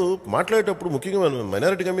నేను ఎప్పుడు మాట్లాడేటప్పుడు, ముఖ్యంగా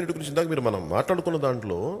మైనారిటీ కమ్యూనిటీ గురించి ఇందాక మీరు మనం మాట్లాడుకున్న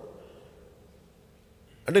దాంట్లో,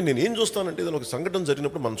 అంటే నేను ఏం చూస్తానంటే, ఏదైనా ఒక సంఘటన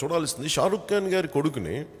జరిగినప్పుడు మనం చూడాల్సింది, షారుఖ్ ఖాన్ గారి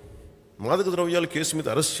కొడుకుని మాదక ద్రవ్యాల కేసు మీద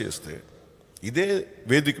అరెస్ట్ చేస్తే ఇదే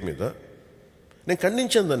వేదిక మీద నేను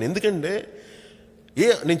ఖండించాను దాన్ని. ఎందుకంటే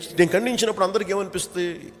నేను ఖండించినప్పుడు అందరికీ ఏమనిపిస్తుంది,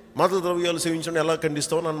 మాదక ద్రవ్యాలు సేవించడం ఎలా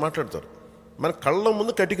ఖండిస్తామో నన్ను మాట్లాడతారు. మన కళ్ళ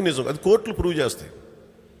ముందు కటిక నిజం, అది కోర్టులు ప్రూవ్ చేస్తాయి.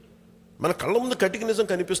 మన కళ్ళ ముందు కటిక నిజం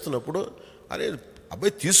కనిపిస్తున్నప్పుడు అరే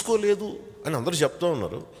అబ్బాయి తీసుకోలేదు అని అందరూ చెప్తా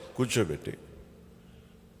ఉన్నారు కూర్చోబెట్టి.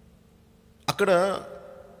 అక్కడ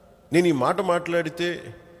నేను ఈ మాట మాట్లాడితే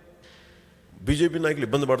బీజేపీ నాయకులు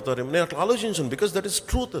ఇబ్బంది పడతారేమో నేను అట్లా ఆలోచించాను. Because that is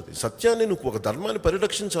truth. అది సత్యాన్ని. నువ్వు ఒక ధర్మాన్ని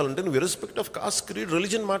పరిరక్షించాలంటే నువ్వు respect of cost, creed,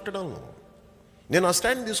 religion మాట్లాడాను. నేను ఆ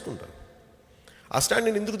స్టాండ్ తీసుకుంటాను. ఆ స్టాండ్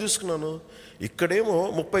నేను ఎందుకు తీసుకున్నాను, ఇక్కడేమో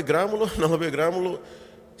 30 గ్రాములు 40 గ్రాములు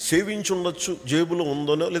సేవించి ఉండొచ్చు, జేబులో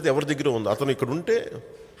ఉందనో లేదా ఎవరి దగ్గర ఉందో. అతను ఇక్కడ ఉంటే,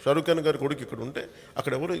 షారూఖ్ ఖాన్ గారి కొడుకు ఇక్కడ ఉంటే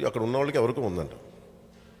అక్కడ ఉన్న వాళ్ళకి ఎవరికో ఉందంట,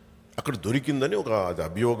 అక్కడ దొరికిందని ఒక అది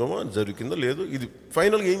అభియోగమా జరిగిందో లేదు. ఇది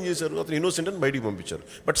ఫైనల్గా ఏం చేశారు, అతను ఇన్నోసెంట్ అని బయటికి పంపించారు.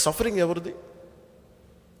 బట్ సఫరింగ్ ఎవరిది?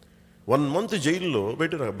 1 month జైల్లో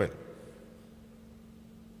పెట్టారు అబ్బాయిని.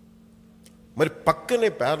 మరి పక్కనే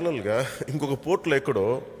ప్యారలల్గా ఇంకొక పోర్ట్లో ఎక్కడో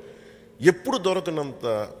ఎప్పుడు దొరకనంత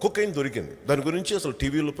కొకైన్ దొరికింది. దాని గురించి అసలు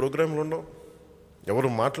టీవీలో ప్రోగ్రాంలు ఉండవు, ఎవరు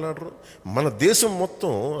మాట్లాడరు. మన దేశం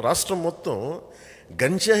మొత్తం, రాష్ట్రం మొత్తం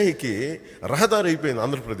గంజాయికి రహదారి అయిపోయింది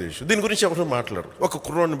ఆంధ్రప్రదేశ్. దీని గురించి ఎవరు మాట్లాడరు. ఒక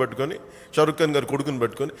కుర్రాడిని పట్టుకొని, షారూఖ్ ఖాన్ గారి కొడుకుని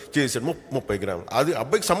పట్టుకొని చేశాడు 30 గ్రాములు. అది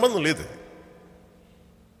అబ్బాయికి సంబంధం లేదు.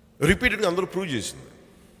 రిపీటెడ్గా అందరూ ప్రూవ్ చేసింది.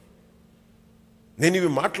 నేను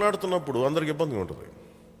ఇవి మాట్లాడుతున్నప్పుడు అందరికి ఇబ్బందిగా ఉంటుంది.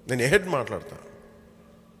 నేను ఎహెడ్ మాట్లాడతాను.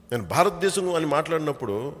 నేను భారతదేశం అని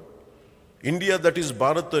మాట్లాడినప్పుడు ఇండియా దట్ ఈస్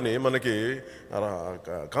భారత్ అని మనకి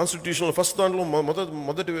కాన్స్టిట్యూషన్లో ఫస్ట్ దాంట్లో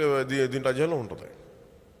మొదటి దీంట్లో అధ్యాయంలో ఉంటుంది.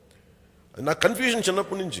 నాకు కన్ఫ్యూజన్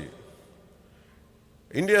చిన్నప్పటి నుంచి.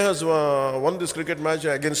 India has one this cricket match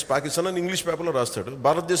against Pakistan అని ఇంగ్లీష్ పేపర్లో రాస్తాడు,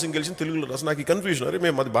 భారతదేశం గెలిచిన తెలుగులో రాస్తాడు. నాకు ఈ కన్ఫ్యూజన్, అరే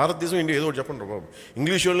మేము అది భారతదేశం ఇండియా ఏదో ఒకటి చెప్పండి బాబు.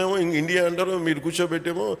 ఇంగ్లీష్ వాళ్ళేమో ఇండియా అంటారు, మీరు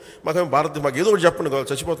కూర్చోబెట్టేమో మాకేమో భారతదేశం, మాకు ఏదో ఒకటి చెప్పండి,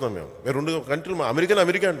 చచ్చిపోతున్నాం మేము 2 కంట్రీలు,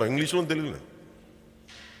 అమెరికా అంటాం ఇంగ్లీష్లో, తెలుగులో.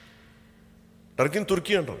 టర్కీని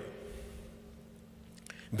తుర్కీ అంటాం.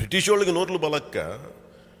 బ్రిటిష్ వాళ్ళకి నోట్లు బలక్క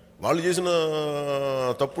వాళ్ళు చేసిన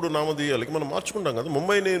తప్పుడు నామధేయాలకి మనం మార్చుకుంటాం కదా.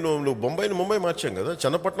 బొంబాయిని ముంబై మార్చాం కదా,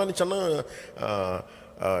 చన్నపట్నాన్ని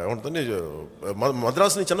ఏమంటుంది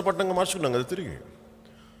మద్రాసుని చిన్నపట్నంగా మార్చుకున్నాం కదా తిరిగి.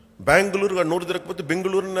 బెంగళూరు నోటు తిరగకపోతే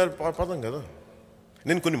బెంగళూరు పదం కదా.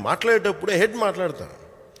 నేను కొన్ని మాట్లాడేటప్పుడే హెడ్ మాట్లాడతా,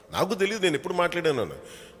 నాకు తెలియదు నేను ఎప్పుడు మాట్లాడాను.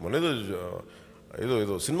 మొన్న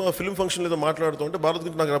ఏదో సినిమా ఫిల్మ్ ఫంక్షన్ ఏదో మాట్లాడుతూ ఉంటే భారత్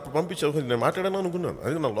గురించి నాకు అప్పుడు పంపించారు, నేను మాట్లాడాను అనుకున్నాను.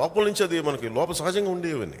 అది నా లోపల నుంచి, అది మనకి లోపల సహజంగా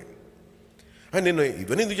ఉండేవన్నీ. నేను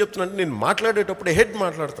ఇవన్నీ ఎందుకు చెప్తున్నా అంటే, నేను మాట్లాడేటప్పుడు హెడ్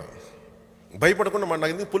మాట్లాడతాను, భయపడకుండా.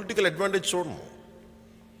 నాకు ఎందుకు పొలిటికల్ అడ్వాంటేజ్ చూడము.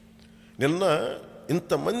 నిన్న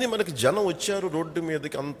ఇంతమంది మనకి జనం వచ్చారు రోడ్డు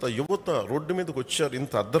మీదకి, అంత యువత రోడ్డు మీదకి వచ్చారు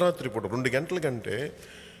ఇంత అర్ధరాత్రి పూట 2 గంటల కంటే.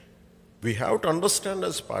 We have to understand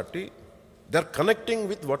as party they are connecting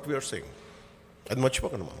with what we are saying. అది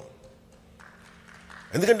మర్చిపోకండి మనం.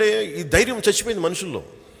 ఎందుకంటే ఈ ధైర్యం చచ్చిపోయింది మనుషుల్లో.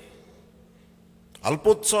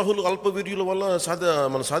 అల్పోత్సాహులు, అల్పవీర్యుల వల్ల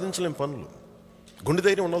మనం సాధించలేం పనులు. గుండె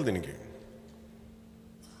ధైర్యం ఉండాలి దీనికి.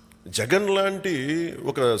 జగన్ లాంటి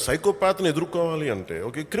ఒక సైకోపాత్ని ఎదుర్కోవాలి అంటే,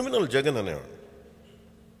 ఒక క్రిమినల్ జగన్ అనేవాడు,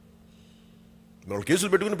 వాళ్ళు కేసులు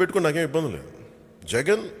పెట్టుకుని నాకేం ఇబ్బంది లేదు.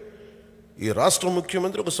 జగన్ ఈ రాష్ట్ర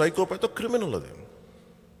ముఖ్యమంత్రి ఒక సైకోపాత్, క్రిమినల్. అది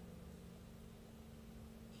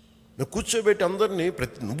నువ్వు కూర్చోబెట్టి అందరినీ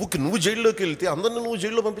నువ్వు జైల్లోకి వెళ్తే అందరినీ నువ్వు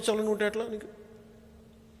జైల్లో పంపించాలని ఉంటే ఎట్లా నీకు?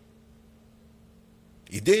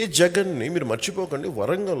 ఇదే జగన్ని మీరు మర్చిపోకండి,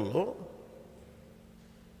 వరంగల్లో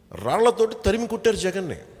రాళ్లతోటి తరిమి కొట్టారు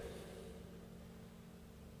జగన్ని.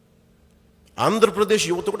 ఆంధ్రప్రదేశ్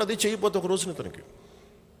యువత కూడా అదే చేయబోతే ఒక రోజున తనకి.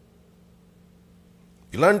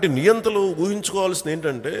 ఇలాంటి నియంతలు ఊహించుకోవాల్సింది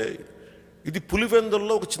ఏంటంటే, ఇది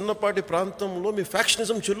పులివెందుల్లో ఒక చిన్నపాటి ప్రాంతంలో మీ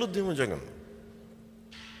ఫ్యాక్షనిజం చెల్లుద్దేమో జగన్.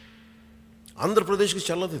 ఆంధ్రప్రదేశ్కి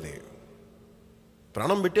చెల్లదు ఇది.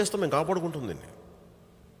 ప్రాణం పెట్టేస్తాం మేము, కాపాడుకుంటాం దీన్ని,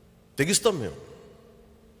 తెగిస్తాం మేము.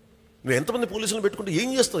 నువ్వు ఎంతమంది పోలీసులు పెట్టుకుంటే ఏం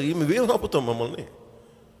చేస్తావు? మేమేం ఆపుతాం మమ్మల్ని?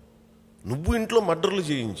 నువ్వు ఇంట్లో మర్డర్లు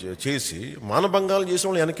చేసి మానభంగాలు చేసిన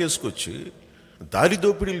వాళ్ళు వెనకేసుకొచ్చి దారి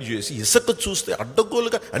దోపిడీలు చేసి ఇసుక చూస్తే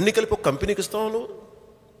అడ్డగోలుగా అన్ని కలిపి ఒక కంపెనీకి ఇస్తావు నువ్వు.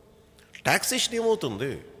 ట్యాక్సేషన్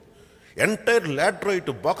ఏమవుతుంది? ఎంటైర్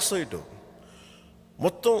లాట్రైట్, బాక్సైట్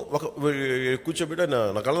మొత్తం ఒక కూర్చోబెట్టి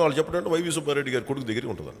నా కళ్ళ వాళ్ళు చెప్పడం అంటే వైవి సుబ్బారెడ్డి గారి కొడుకు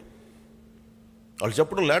దగ్గరికి ఉంటుందండి. వాళ్ళు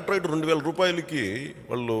చెప్పడం లాట్రైట్ 2000 రూపాయలకి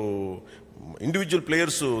వాళ్ళు ఇండివిజువల్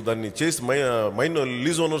ప్లేయర్స్ దాన్ని చేసి మైన్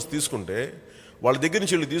లీజ్ ఓనర్స్ తీసుకుంటే వాళ్ళ దగ్గర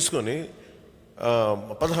నుంచి వెళ్ళి తీసుకొని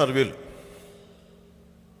 16,000.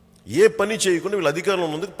 ఏ పని చేయకుండా వీళ్ళ అధికారంలో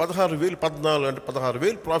ఉంది 16,000, 14 అంటే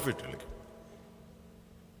 16,000 ప్రాఫిట్ వీళ్ళకి.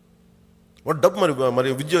 డబ్బు మరి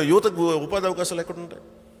యువతకు ఉపాధి అవకాశాలు ఎక్కడ ఉంటాయి?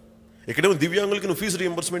 ఇక్కడేమో దివ్యాంగులకి నువ్వు ఫీజు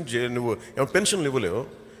రీఎంబర్స్మెంట్ నువ్వు ఏమో పెన్షన్లు ఇవ్వలేవు,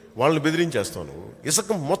 వాళ్ళని బెదిరించేస్తావు నువ్వు.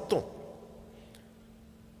 ఇసుక మొత్తం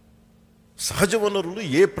సహజ వనరులు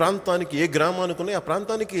ఏ ప్రాంతానికి, ఏ గ్రామానికి ఉన్నాయి, ఆ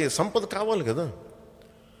ప్రాంతానికి సంపద కావాలి కదా.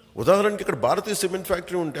 ఉదాహరణకి ఇక్కడ భారతీయ సిమెంట్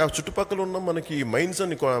ఫ్యాక్టరీ ఉంటే ఆ చుట్టుపక్కల ఉన్న మనకి మైన్స్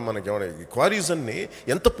అన్ని, మనకి క్వారీస్ అన్ని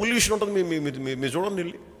ఎంత పొల్యూషన్ ఉంటుంది మీరు చూడండి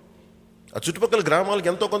వెళ్ళి. ఆ చుట్టుపక్కల గ్రామాలకి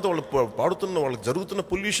ఎంతో కొంత వాళ్ళు పాడుతున్న, వాళ్ళకి జరుగుతున్న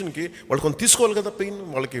పొల్యూషన్కి వాళ్ళు కొంత తీసుకోవాలి కదా, పెయిన్,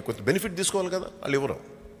 వాళ్ళకి కొంత బెనిఫిట్ తీసుకోవాలి కదా. వాళ్ళు ఎవరు?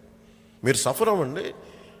 మీరు సఫర్ అవ్వండి,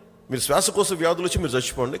 మీరు శ్వాసకోశ వ్యాధులు వచ్చి మీరు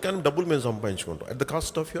చచ్చిపోండి, కానీ డబ్బులు మేము సంపాదించుకుంటాం at the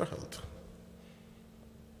cost of your health.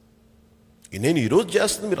 నేను ఈరోజు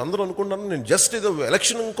చేస్తుంది మీరు అందరూ అనుకుంటాను, నేను జస్ట్ ఏదో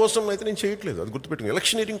ఎలక్షన్ కోసం అయితే నేను చేయట్లేదు, అది గుర్తుపెట్టుకుని.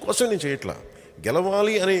 ఎలక్షనీరింగ్ కోసం నేను చేయట్లా.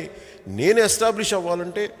 గెలవాలి అని నేను ఎస్టాబ్లిష్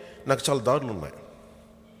అవ్వాలంటే నాకు చాలా దారులు ఉన్నాయి.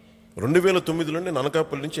 2009లో నేను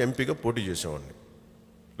అనకాపల్లి నుంచి ఎంపీగా పోటీ చేసేవాడిని,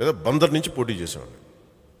 లేదా బందర్ నుంచి పోటీ చేసేవాడిని.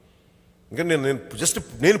 ఇంకా నేను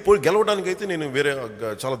గెలవడానికి అయితే నేను వేరే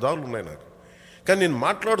చాలా దారులు ఉన్నాయి నాకు. కానీ నేను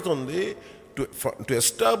మాట్లాడుతుంది టు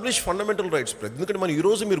ఎస్టాబ్లిష్ ఫండమెంటల్ రైట్స్. ఎందుకంటే మనం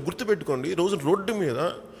ఈరోజు మీరు గుర్తుపెట్టుకోండి, ఈరోజు రోడ్డు మీద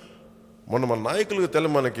మన నాయకులు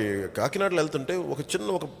మనకి కాకినాడలో వెళ్తుంటే ఒక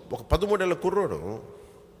 13 ఏళ్ల కుర్రోడు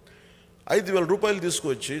 5,000 రూపాయలు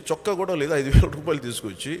తీసుకొచ్చి, చొక్కా కూడా లేదు, 5,000 రూపాయలు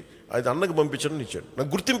తీసుకొచ్చి అది అన్నకు పంపించడం ఇచ్చాడు. నాకు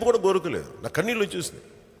గుర్తింపు కూడా కోరుకోలేదు, నా కన్నీళ్ళు వచ్చేసింది.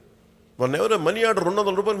 మొన్న ఎవరో మనీ ఆర్డర్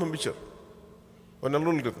 200 రూపాయలు పంపించారు ఒక 4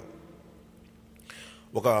 రోజుల క్రితం.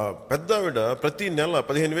 ఒక పెద్ద ఆవిడ ప్రతి నెల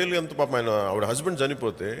 15,000 ఎంత పాపం, ఆవిడ హస్బెండ్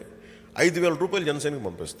చనిపోతే 5,000 రూపాయలు జనసేనకి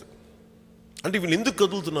పంపిస్తారు. అంటే వీళ్ళు ఎందుకు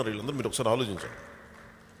కదులుతున్నారు వీళ్ళందరూ? మీరు ఒకసారి ఆలోచించండి.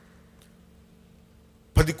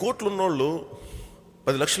 10 కోట్లు ఉన్నోళ్ళు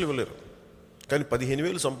 10 లక్షలు ఇవ్వలేరు, కానీ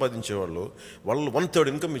 15,000 సంపాదించేవాళ్ళు 1/3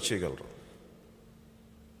 ఇన్కమ్ ఇచ్చేయగలరు.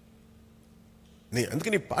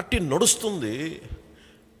 అందుకని ఈ పార్టీ నడుస్తుంది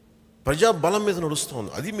ప్రజాబలం మీద నడుస్తుంది.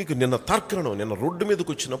 అది మీకు నిన్న తార్కాణం, నిన్న రోడ్డు మీదకి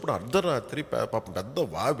వచ్చినప్పుడు అర్ధరాత్రి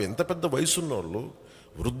పాపం ఎంత పెద్ద వయసు ఉన్న వాళ్ళు,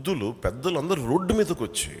 వృద్ధులు, పెద్దలు అందరూ రోడ్డు మీదకి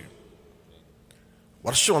వచ్చి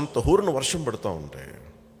వర్షం, అంత హోరున వర్షం పడుతూ ఉంటే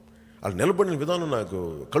వాళ్ళు నిలబడిన విధానం నాకు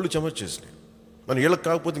కళ్ళు చెమర్చేసినాయి. మనం వీళ్ళకి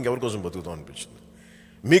కాకపోతే ఇంకెవరి కోసం బతుకుతాం అనిపించింది.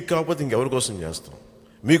 మీకు కాకపోతే ఇంకెవరి కోసం చేస్తాం,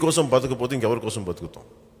 మీకోసం బతకపోతే ఇంకెవరి కోసం బతుకుతాం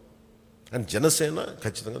అని జనసేన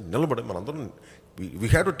ఖచ్చితంగా నిలబడి మనందరం we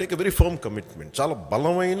have to take a very firm commitment. చాలా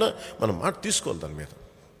బలమైన మన మాట తీసుకోవాలి దాని మీద.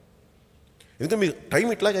 ఎందుకంటే మీ టైం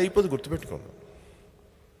ఇట్లాగే అయిపోతుంది, గుర్తుపెట్టుకోండి.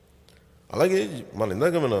 అలాగే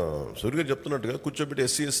ఇందాక మన సూర్య గారు చెప్తున్నట్టుగా కూర్చోబెట్టి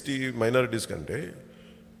ఎస్సీ ఎస్టీ మైనారిటీస్ కంటే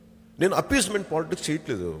నేను అపీస్మెంట్ పాలిటిక్స్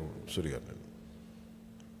చేయట్లేదు సూర్య గారు.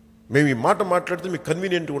 మేము ఈ మాట మాట్లాడితే మీకు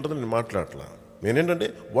కన్వీనియంట్గా ఉంటుందని నేను మాట్లాడట్లా. నేనేంటంటే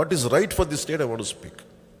what is right for the state I want to speak.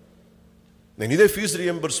 నేను ఇదే ఫీజు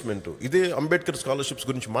రియంబర్స్మెంట్, ఇదే అంబేద్కర్ స్కాలర్షిప్స్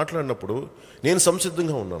గురించి మాట్లాడినప్పుడు నేను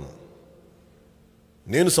సంసిద్ధంగా ఉన్నాను.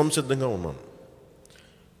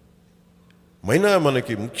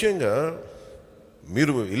 మనకి ముఖ్యంగా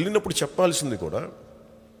మీరు వెళ్ళినప్పుడు చెప్పాల్సింది కూడా,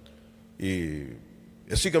 ఈ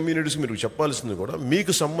ఎస్సీ కమ్యూనిటీస్కి మీరు చెప్పాల్సింది కూడా,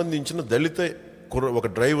 మీకు సంబంధించిన దళిత ఒక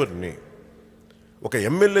డ్రైవర్ని ఒక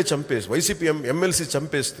ఎమ్మెల్యే చంపేసి, వైసీపీ ఎమ్మెల్సీ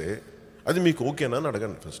చంపేస్తే అది మీకు ఓకేనా అని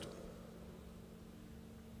అడగండి ఫస్ట్.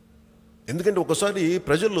 ఎందుకంటే ఒకసారి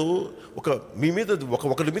ప్రజలు మీ మీద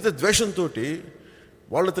ఒకరి మీద ద్వేషంతో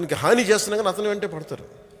వాళ్ళు అతనికి హాని చేస్తున్నా కానీ అతని వెంటే పడతారు.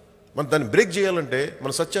 మనం దాన్ని బ్రేక్ చేయాలంటే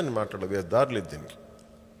మన సత్యాన్ని మాట్లాడాలి, దారి లేదు దీనికి.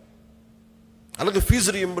 అలాగే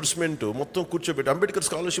ఫీజు రియంబర్స్మెంట్ మొత్తం కూర్చోబెట్టి అంబేద్కర్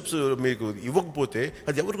స్కాలర్షిప్స్ మీకు ఇవ్వకపోతే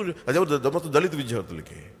అది ఎవరు మొత్తం దళిత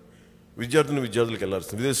విద్యార్థులకి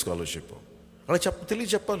వెళ్ళాల్సింది విదేశీ స్కాలర్షిప్. అలా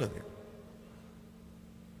తెలియచెప్పాలి. అది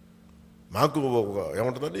మాకు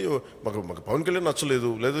ఏమంటుందండి, మాకు పవన్ కళ్యాణ్ నచ్చలేదు,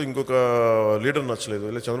 లేదా ఇంకొక లీడర్ నచ్చలేదు,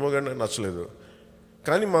 లేదా చంద్రబాబు గారు నచ్చలేదు,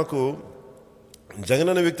 కానీ మాకు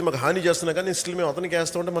జగన్ అనే వ్యక్తి మాకు హాని చేస్తున్నా కానీ స్టిల్ మేము అతనికి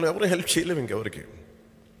వేస్తామంటే మనం ఎవరు హెల్ప్ చేయలేము ఇంకెవరికి.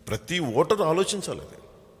 ప్రతి ఓటరు ఆలోచించాలి.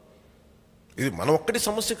 ఇది మన ఒక్కటి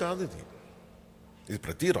సమస్య కాదు, ఇది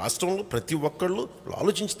ప్రతి రాష్ట్రంలో ప్రతి ఒక్కళ్ళు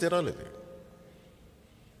ఆలోచించి తీరాలి.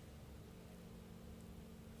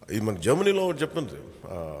 ఇది మన జర్మనీలో చెప్తుంది,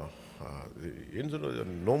 ఏం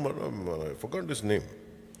ఫర్గాట్ హిస్ నేమ్.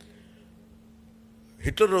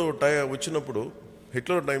 హిట్లర్ వచ్చినప్పుడు,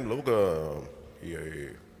 హిట్లర్ టైంలో ఒక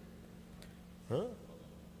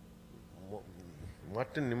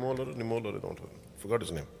మార్టిన్ నిమోలర్ ఏదో ఉంటుంది, forgot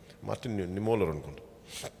his name, Martin Niemöller అనుకుంటా,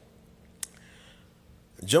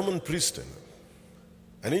 జర్మన్ ప్రీస్ట్.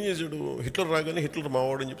 ఆయన ఏం చేశాడు, హిట్లర్ రాగానే హిట్లర్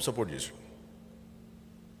మావాడు అని చెప్పి సపోర్ట్ చేశాడు.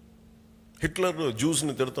 హిట్లర్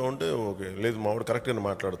జ్యూస్ని తిడుతూ ఉంటే ఓకే లేదు మావాడు కరెక్ట్గానే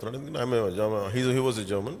మాట్లాడుతున్నాడు, ఎందుకంటే he was a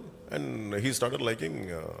German and he started liking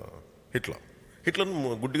హిట్లర్ను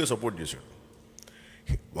గుడ్డిగా సపోర్ట్ చేశాడు.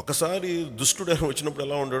 ఒకసారి దుష్టుడు వచ్చినప్పుడు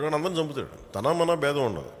ఎలా ఉంటాడు అని అందరిని చంపుతాడు, మన భేదం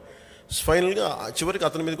ఉండదు. ఫైనల్గా చివరికి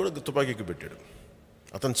అతని మీద కూడా తుపాకీకి పెట్టాడు.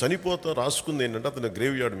 అతను చనిపోతా రాసుకుంది ఏంటంటే, అతని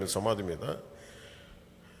గ్రేవ్ యార్డ్ మీద, సమాధి మీద,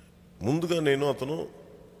 ముందుగా అతను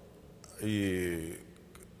ఈ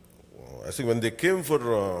I think when they came for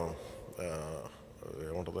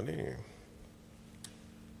ఏముంటుందని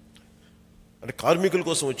అంటే కార్మికుల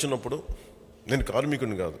కోసం వచ్చినప్పుడు, నేను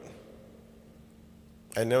కార్మికుని కాదు,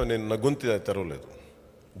 నేను నా గొంతు తెరవలేదు.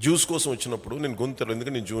 జ్యూస్ కోసం వచ్చినప్పుడు నేను గొంతు తెరవలేదు,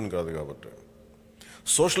 ఎందుకంటే నేను జూన్ కాదు కాబట్టి.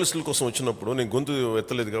 సోషలిస్టుల కోసం వచ్చినప్పుడు నేను గొంతు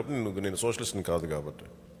ఎత్తలేదు కాబట్టి నేను సోషలిస్ట్ని కాదు కాబట్టి.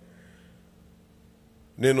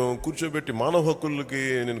 నేను కూర్చోబెట్టి మానవ హక్కులకి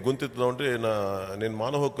నేను గొంతెత్తుదామంటే నేను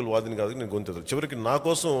మానవ హక్కుల వాదిని కాదు, నేను గొంతెత్తాను. చివరికి నా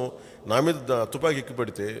కోసం నా మీద తుపాకీ ఎక్కి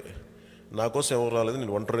పెడితే నా కోసం ఎవరు రాలేదు,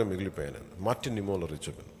 నేను ఒంటరిగా మిగిలిపోయాను. మార్టిన్ నిమోలర్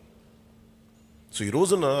చెప్పాను. సో ఈ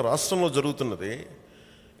రోజున రాష్ట్రంలో జరుగుతున్నది,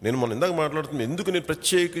 నేను మనం ఇందాక మాట్లాడుతున్నాను, ఎందుకు నేను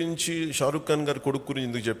ప్రత్యేకించి షారుఖ్ ఖాన్ గారి కొడుకు గురించి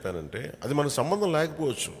ఎందుకు చెప్పానంటే, అది మనకు సంబంధం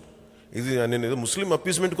లేకపోవచ్చు. ఇది నేను ఏదో ముస్లిం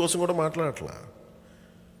అప్పీస్మెంట్ కోసం కూడా మాట్లాడట్లా.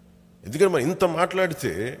 ఎందుకంటే మనం ఇంత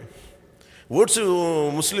మాట్లాడితే ఓట్స్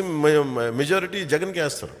ముస్లిం మెజారిటీ జగన్కి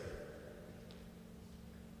వేస్తారు,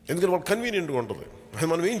 ఎందుకంటే వాళ్ళు కన్వీనియంట్గా ఉంటుంది. అది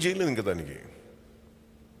మనం ఏం చేయలేదు ఇంకా దానికి.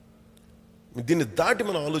 దీన్ని దాటి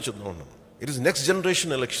మనం ఆలోచిద్దాం ఉన్నాం. It is next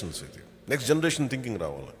generation elections, ఇది నెక్స్ట్ జనరేషన్ థింకింగ్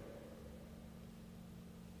రావాలి.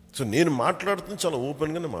 సో నేను మాట్లాడుతుంది చాలా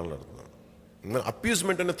ఓపెన్గానే మాట్లాడుతున్నాను.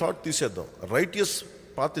 అప్పీస్మెంట్ అనే థాట్ తీసేద్దాం, రైటియస్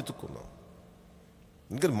పాత్ ఎత్తుక్కుందాం.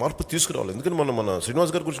 ఎందుకంటే మార్పు తీసుకురావాలి. ఎందుకంటే మన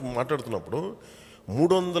శ్రీనివాస్ గారి గురించి మాట్లాడుతున్నప్పుడు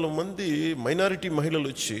 300 మంది మైనారిటీ మహిళలు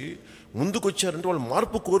వచ్చి ముందుకు వచ్చారంటే వాళ్ళు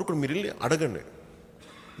మార్పు కోరుకుని మీరు వెళ్ళి అడగండి,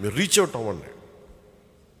 మీరు రీచ్ అవుట్ అవ్వండి.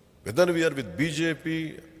 వెదర్ వీఆర్ విత్ బీజేపీ,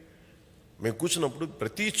 మేము కూర్చున్నప్పుడు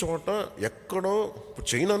ప్రతి చోట ఎక్కడో, ఇప్పుడు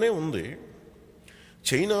చైనానే ఉంది,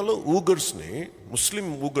 చైనాలో ఊగర్స్ని, ముస్లిం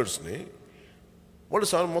ఊగర్స్ని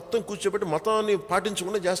వాళ్ళు మొత్తం కూర్చోబెట్టి మతాన్ని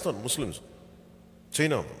పాటించకుండా చేస్తారు ముస్లిమ్స్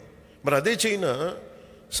చైనాలో. మరి అదే చైనా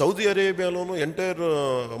సౌదీ అరేబియాలోనూ ఎంటైర్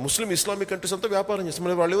ముస్లిం ఇస్లామిక్ కంట్రీస్ అంతా వ్యాపారం చేస్తారు.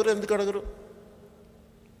 మరి వాళ్ళు ఎవరు ఎందుకు అడగరు?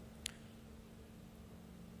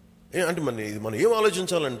 అంటే మనం ఏం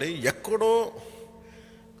ఆలోచించాలంటే, ఎక్కడో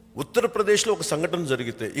ఉత్తరప్రదేశ్లో ఒక సంఘటన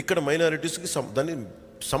జరిగితే ఇక్కడ మైనారిటీస్కి దాన్ని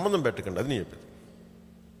సంబంధం పెట్టకండి, అది నేను చెప్పేది.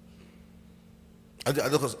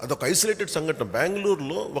 అదొక ఐసోలేటెడ్ సంఘటన.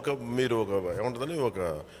 బెంగళూరులో మీరు ఏమంటుందని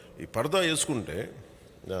ఈ పరదా వేసుకుంటే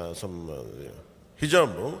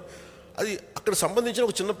హిజాబ్, అది అక్కడ సంబంధించిన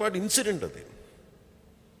ఒక చిన్నపాటి ఇన్సిడెంట్. అది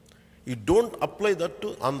ఈ don't apply that to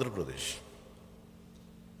Andhra Pradesh.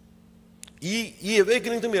 ఈ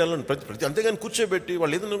అవేకనింగ్తో మీరు వెళ్ళండి ప్రతి అంతేగాని కూర్చోబెట్టి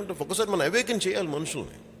వాళ్ళు ఏదైనా ఒకసారి మనం అవేకన్ చేయాలి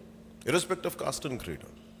మనుషుల్ని, ఇర్రెస్పెక్ట్ ఆఫ్ కాస్ట్ అండ్ క్రీడ్.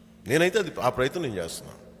 నేనైతే ఆ ప్రయత్నం నేను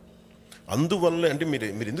చేస్తున్నాను. అందువల్లే అంటే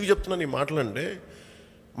మీరు ఎందుకు చెప్తున్నాను ఈ మాటలంటే,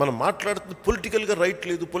 మనం మాట్లాడుతుంది పొలిటికల్గా రైట్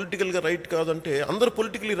లేదు, పొలిటికల్గా రైట్ కాదంటే, అందరూ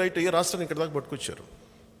పొలిటికల్లీ రైట్ అయ్యే రాష్ట్రాన్ని ఇక్కడ దాకా పట్టుకొచ్చారు.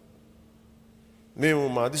 మేము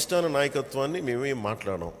మా అధిష్టాన నాయకత్వాన్ని మేమేం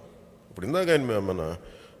మాట్లాడాం. ఇప్పుడు ఇందాక ఆయన మన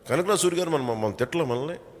కనకరాజు సూరి గారు మనం తిట్టలే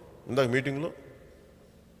మనల్ని ఇందాక మీటింగ్లో.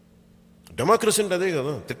 డెమోక్రసీ అంటే అదే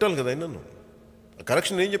కదా, తిట్టాలి కదా ఆయన. నన్ను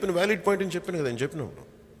కరెక్షన్ ఏం చెప్పిన వ్యాలిడ్ పాయింట్ అని చెప్పాను కదా ఆయన చెప్పినప్పుడు.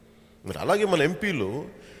 మరి అలాగే మన ఎంపీలు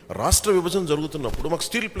రాష్ట్ర విభజన జరుగుతున్నప్పుడు మాకు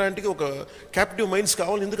స్టీల్ ప్లాంట్కి ఒక క్యాప్టివ్ మైన్స్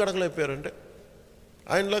కావాలి, ఎందుకు అడగలేకపోయారంటే,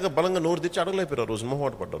 ఆయనలాగా బలంగా నోరు తెచ్చి అడగలేకపోయారు. ఆ రోజు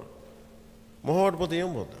మొహమాట పడ్డారు. మొహమాట పోతే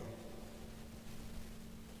ఏం పోతుంది,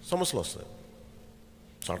 సమస్యలు వస్తాయి.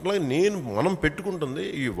 సో అట్లాగే మనం పెట్టుకుంటుంది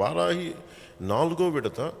ఈ వారాహి 4వ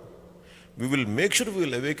విడత, we will make sure we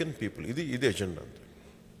will awaken people. ఇది ఎజెండా. అంతే.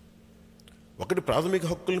 ఒకటి, ప్రాథమిక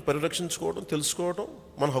హక్కుల్ని పరిరక్షించుకోవడం, తెలుసుకోవడం,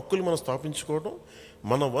 మన హక్కులు మనం స్థాపించుకోవడం,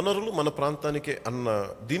 మన వనరులు మన ప్రాంతానికే అన్న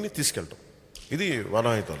దీన్ని తీసుకెళ్ళటం. ఇది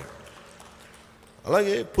వారాహితాలు.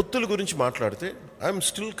 అలాగే పొత్తుల గురించి మాట్లాడితే ఐఎమ్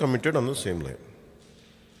స్టిల్ కమిటెడ్ అన్న సేమ్ లైన్.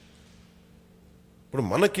 ఇప్పుడు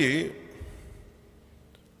మనకి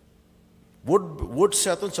ఓట్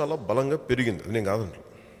శాతం చాలా బలంగా పెరిగింది, నేను కాదండి.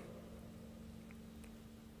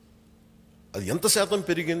 అది ఎంత శాతం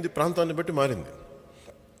పెరిగింది ప్రాంతాన్ని బట్టి మారింది.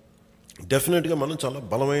 డెఫినెట్గా మనం చాలా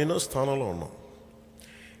బలమైన స్థానంలో ఉన్నాం.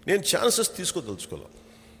 నేను ఛాన్సెస్ తీసుకోదలుచుకోవాలి.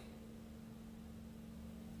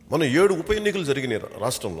 మన 7 ఉప ఎన్నికలు జరిగినాయి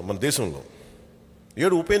రాష్ట్రంలో, మన దేశంలో.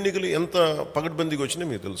 7 ఉప ఎన్నికలు ఎంత పగడ్బందీగా వచ్చినాయి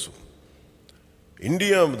మీకు తెలుసు.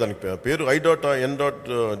 ఇండియా దానికి పేరు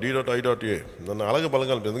I.N.D.I.A, దాన్ని అలాగే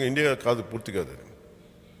బలగాలి, ఎందుకంటే ఇండియా కాదు పూర్తి కాదు అది.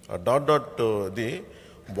 ఆ ది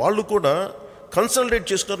వాళ్ళు కూడా కన్సల్టేట్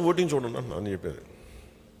చేస్తున్నారు ఓటింగ్ చూడండి అని చెప్పేది.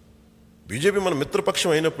 బీజేపీ మన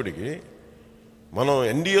మిత్రపక్షం అయినప్పటికీ, మనం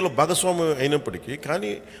ఎన్డీఏలో భాగస్వామ్యం అయినప్పటికీ,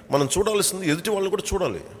 కానీ మనం చూడాల్సింది ఎదుటి వాళ్ళు కూడా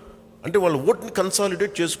చూడాలి. అంటే వాళ్ళు ఓట్ని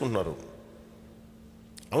కన్సాలిడేట్ చేసుకుంటున్నారు.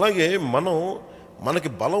 అలాగే మనకి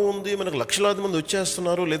బలం ఉంది, మనకు లక్షలాది మంది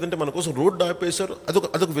వచ్చేస్తున్నారు, లేదంటే మన కోసం రోడ్డు ఆపేశారు,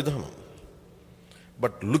 అదొక విధానం.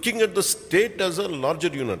 But looking at the state as a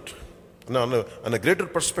larger unit అన్న గ్రేటర్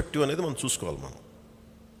పర్స్పెక్టివ్ అనేది మనం చూసుకోవాలి.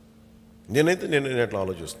 నేను ఎట్లా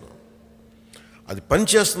ఆలోచిస్తున్నాను, అది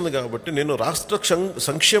పనిచేస్తుంది కాబట్టి నేను రాష్ట్ర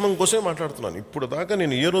సంక్షేమం కోసమే మాట్లాడుతున్నాను. ఇప్పుడు దాకా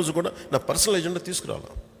నేను ఏ రోజు కూడా నా పర్సనల్ ఎజెండా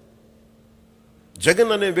తీసుకురాలా.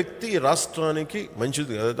 జగన్ అనే వ్యక్తి రాష్ట్రానికి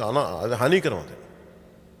మంచిది, అది హానికరం. అది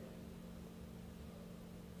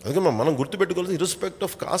అందుకే మనం గుర్తుపెట్టుకోవాల్సి ఇర్రెస్పెక్ట్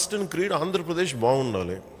of cost and creed Andhra Pradesh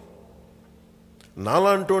బాగుండాలి.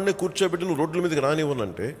 నాలాంటి వాడిని కూర్చోబెట్టి నువ్వు రోడ్ల మీదకి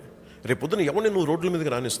రానివ్వనంటే రేపు పొద్దున ఎవరిని నువ్వు రోడ్ల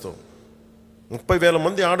మీదకి రానిస్తావు? 30,000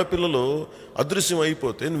 మంది ఆడపిల్లలు అదృశ్యం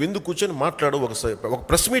అయిపోతే నువ్వు ఎందుకు కూర్చొని మాట్లాడు? ఒక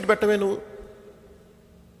ప్రెస్ మీట్ పెట్టవే నువ్వు.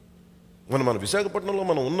 మన విశాఖపట్నంలో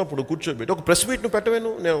మనం ఉన్నప్పుడు కూర్చోబెట్టి ఒక ప్రెస్ మీట్ నువ్వు పెట్టవే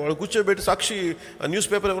నువ్వు. నేను వాడు కూర్చోబెట్టి సాక్షి న్యూస్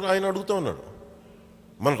పేపర్ ఎవరు ఆయన అడుగుతూ ఉన్నాడు.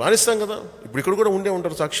 మనం రాణిస్తాం కదా. ఇప్పుడు ఇక్కడ కూడా ఉండే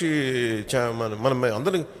ఉంటారు సాక్షి మనం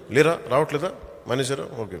అందరినీ లేరా, రావట్లేదా, మానేశారా?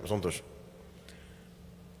 ఓకే, సంతోషం.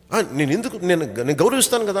 నేను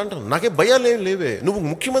గౌరవిస్తాను కదా అంటాను. నాకే భయాలు ఏం లేవే. నువ్వు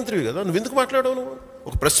ముఖ్యమంత్రివి కదా, నువ్వు ఎందుకు మాట్లాడవు? నువ్వు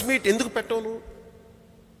ఒక ప్రెస్ మీట్ ఎందుకు పెట్టవు? నువ్వు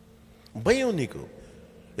భయం నీకు.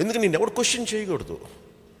 ఎందుకు నేను ఎవరు క్వశ్చన్ చేయకూడదు?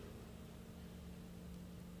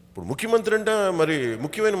 ఇప్పుడు ముఖ్యమంత్రి అంటే మరి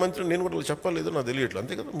ముఖ్యమైన మంత్రి నేను కూడా చెప్పాలి లేదో నాకు తెలియట్లేదు,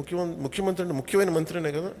 అంతే కదా. ముఖ్యమంత్రి అంటే ముఖ్యమైన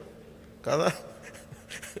మంత్రినే కదా, కాదా?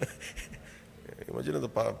 ఈ మధ్యన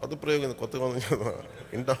పదప్రయోగం కొత్తగా ఉంది కదా,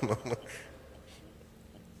 వింటాను.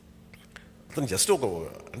 అతను జస్ట్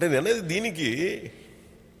అంటే నేను అనేది దీనికి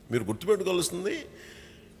మీరు గుర్తుపెట్టుకోవాల్సింది,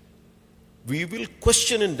 we will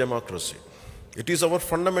question in democracy. It is our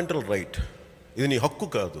fundamental right. ఇది నీ హక్కు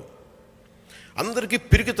కాదు. అందరికీ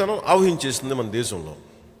పిరికితనం ఆవహించేసింది మన దేశంలో,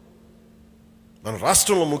 మన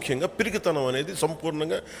రాష్ట్రంలో ముఖ్యంగా. పిరికితనం అనేది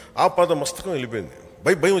సంపూర్ణంగా ఆపాద మస్తకం వెళ్ళిపోయింది.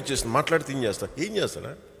 భయం వచ్చేసింది. మాట్లాడితే ఏం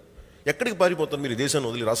చేస్తాడా? ఎక్కడికి పారిపోతారు మీరు? దేశాన్ని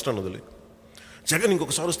వదిలి, రాష్ట్రాన్ని వదిలి. జగన్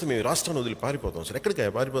ఇంకొకసారి వస్తే మేము రాష్ట్రాన్ని వదిలి పారిపోతాం సార్. ఎక్కడికి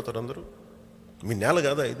పారిపోతారు అందరూ? మీ నేల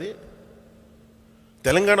కాదా ఇది?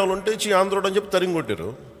 తెలంగాణలో ఉంటే ఆంధ్రోడు అని చెప్పి తరిగి కొట్టారు.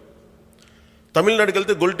 తమిళనాడుకి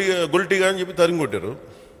వెళ్తే గొల్టీగా అని చెప్పి తరిగి కొట్టారు.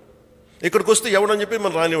 ఇక్కడికి వస్తే ఎవడని చెప్పి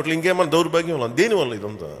మనం రానివ్వట్లేదు. ఇంకేమన్నా దౌర్భాగ్యం వల్ల, దేనివల్ల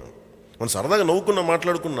ఇదంతా? మనం సరదాగా నవ్వుకున్నా,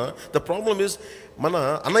 మాట్లాడుకున్నా. ద ప్రాబ్లమ్ ఈజ్ మన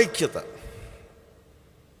అనైక్యత.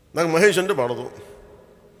 నాకు మహేష్ అంటే పడదు,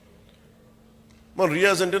 మన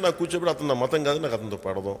రియాజ్ అంటే నాకు కూర్చోబెట్టి అతను నా మతం కాదు, నాకు అతనితో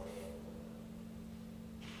పడదు.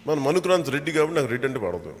 మన మనుక్రాంత్ రెడ్డి కాబట్టి నాకు రెడ్డి అంటే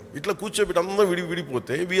పడదు. ఇట్లా కూర్చోబెట్టి అందరం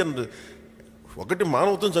విడిపోతే ఒకటి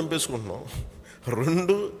మానవత్వం చంపేసుకుంటున్నాం,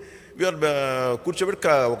 రెండు వీఆర్ కూర్చోబెట్టి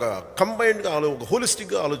ఒక కంబైన్డ్గా ఒక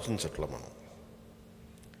హోలిస్టిక్గా ఆలోచించట్లా మనం.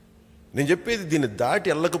 నేను చెప్పేది దీన్ని దాటి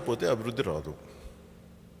వెళ్ళకపోతే అభివృద్ధి రాదు.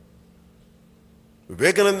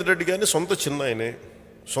 వివేకానంద రెడ్డి కానీ సొంత చిన్న ఆయనే,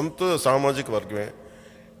 సొంత సామాజిక వర్గమే.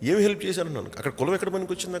 ఏమి హెల్ప్ చేశారన్నాను? అక్కడ కులం ఎక్కడ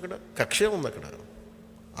పనికి వచ్చింది? అక్కడ కక్షే ఉంది. అక్కడ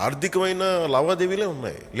ఆర్థికమైన లావాదేవీలే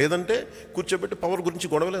ఉన్నాయి. లేదంటే కూర్చోబెట్టి పవర్ గురించి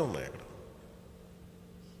గొడవలే ఉన్నాయి అక్కడ.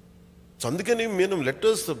 సో అందుకని మేము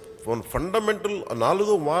లెటర్స్ ఫండమెంటల్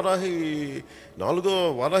నాలుగో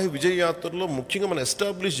వారాహి విజయ యాత్రలో ముఖ్యంగా మనం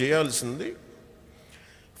ఎస్టాబ్లిష్ చేయాల్సింది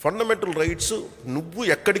ఫండమెంటల్ రైట్స్. నువ్వు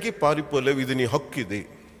ఎక్కడికి పారిపోలేవు. ఇది నీ హక్కు. ఇది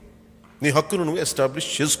నీ హక్కును నువ్వు ఎస్టాబ్లిష్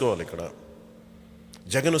చేసుకోవాలి. ఇక్కడ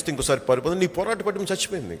జగన్ వస్తే ఇంకోసారి పారిపోతే నీ పోరాట పట్టిమ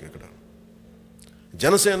చచ్చిపోయింది. నీకు ఇక్కడ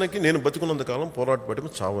జనసేనకి నేను బతికున్నంత కాలం పోరాట పట్టిమ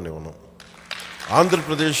చావనివ్వను.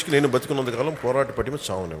 ఆంధ్రప్రదేశ్కి నేను బతికున్నంత కాలం పోరాట పట్టిమ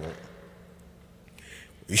చావనివ్వను.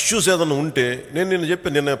 ఇష్యూస్ ఏదన్నా ఉంటే నేను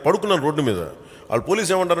చెప్పాను. నేను పడుకున్నాను రోడ్డు మీద. వాళ్ళు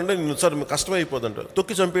పోలీసు ఏమంటారంటే నేను సార్ మీకు కష్టం అయిపోతుంట,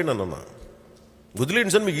 తొక్కి చంపేయండి అన్న.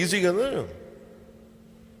 వదిలేయండి సార్, మీకు ఈజీ కదా,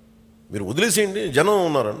 మీరు వదిలేసేయండి, జనం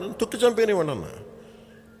ఉన్నారన్న, తొక్కి చంపేనివ్వండి అన్న.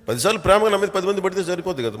 10 సార్లు ప్రేమగా నా మీద 10 మంది పడితే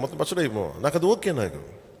సరిపోద్ది కదా, మొత్తం పచ్చడైపో. నాకు అది ఓకే. నాకు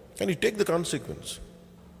కానీ take the consequence,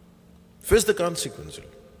 face the consequence.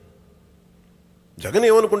 Jagan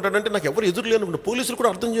ఏమనుకుంటాడంటే నాకు ఎవరు ఎదురు లేనుకుంటే పోలీసులు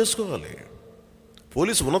కూడా అర్థం చేసుకోవాలి.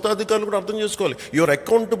 పోలీసు ఉన్నతాధికారులు కూడా అర్థం చేసుకోవాలి. You're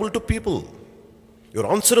accountable to people, you're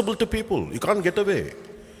answerable to people. You can't get away.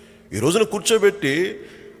 ఈ రోజున కూర్చోబెట్టి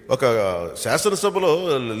ఒక శాసనసభలో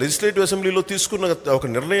లెజిస్లేటివ్ అసెంబ్లీలో తీసుకున్న ఒక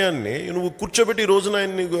నిర్ణయాన్ని నువ్వు కూర్చోబెట్టి ఈ రోజున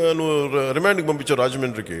ఆయన్ని నువ్వు రిమాండ్కి పంపించావు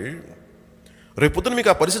రాజమండ్రికి. రేపు పొద్దున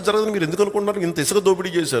మీకు ఆ పరిస్థితి జరగదని మీరు ఎందుకు అనుకుంటున్నారు? ఇంత ఇసుక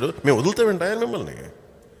దోపిడీ చేశారు, మేము వదులుతామేంటి ఆయన మిమ్మల్ని?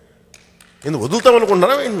 ఎందుకు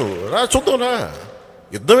వదులుతామనుకుంటున్నారా? నువ్వు రా, చూద్దాం, రా,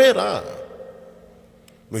 యుద్ధమే రా.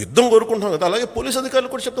 నువ్వు యుద్ధం కోరుకుంటున్నావు కదా, అలాగే పోలీస్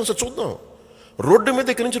అధికారులు కూడా చెప్తాం సార్, చూద్దాం. రోడ్డు మీద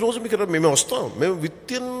ఇక్కడి నుంచి రోజు మీకు మేమే వస్తాం. మేము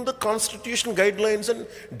with in the constitution guide lines and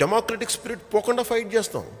democratic spirit పోకుండా ఫైట్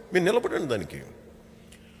చేస్తాం. మీరు నిలబడండి దానికి.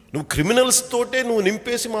 నువ్వు క్రిమినల్స్ తోటే నువ్వు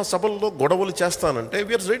నింపేసి మా సభల్లో గొడవలు చేస్తానంటే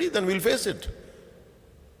we are ready, then will face it.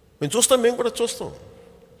 మేము చూస్తాం, మేము కూడా చూస్తాం.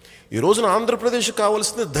 ఈ రోజున ఆంధ్రప్రదేశ్కి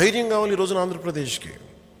కావాల్సింది ధైర్యం కావాలి. ఈ రోజున ఆంధ్రప్రదేశ్కి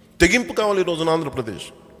తెగింపు కావాలి. ఈ రోజున ఆంధ్రప్రదేశ్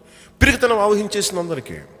పిరికితనం ఆవహించేసింది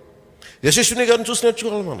అందరికీ. యశస్విని గారిని చూసి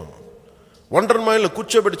నేర్చుకోవాలి మనం. వండర్ మైల్లో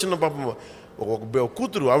కూర్చోబెట్టి చిన్న పాపం ఒక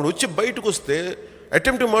కూతురు ఆవిడ వచ్చి బయటకు వస్తే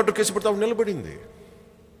అటెంప్ట్ మర్డర్ కేసు పెడితే ఆవిడ నిలబడింది.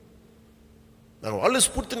 నాకు వాళ్ళే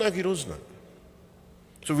స్ఫూర్తి నాకు ఈ రోజున.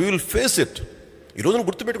 So we will face it. ఈ రోజున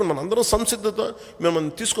గుర్తుపెట్టుకుని మన అందరం సంసిద్ధత మేము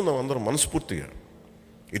తీసుకుందాం అందరం మనస్ఫూర్తిగా.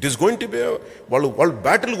 It is going to be వాళ్ళు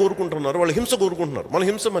బ్యాటిల్ కోరుకుంటున్నారు, వాళ్ళు హింస కోరుకుంటున్నారు. మన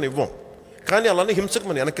హింస మనం ఇవ్వం, కానీ అలానే హింసకు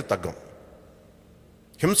మనం వెనక్కి తగ్గం.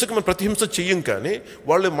 హింసకి మనం ప్రతి హింస చెయ్యం, కానీ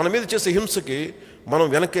వాళ్ళు మన మీద చేసే హింసకి మనం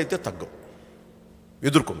వెనక్కి అయితే తగ్గం,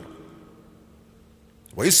 ఎదుర్కొన్నాం.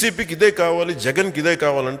 వైసీపీకి ఇదే కావాలి, జగన్కి ఇదే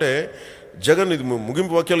కావాలంటే జగన్, ఇది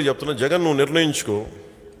ముగింపు వాక్యాలు చెప్తున్నా, జగన్ నువ్వు నిర్ణయించుకో.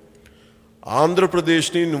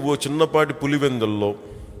 ఆంధ్రప్రదేశ్ని నువ్వు చిన్నపాటి పులివెందుల్లో,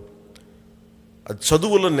 అది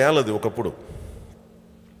చదువుల నేలది ఒకప్పుడు,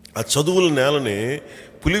 ఆ చదువుల నేలని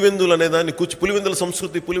పులివెందులు అనేదాన్ని పులివెందుల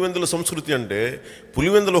సంస్కృతి అంటే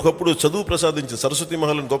పులివెందులు ఒకప్పుడు చదువు ప్రసాదించి సరస్వతి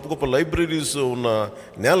మహల్ గొప్ప గొప్ప లైబ్రరీస్ ఉన్న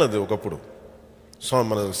నేలది ఒకప్పుడు.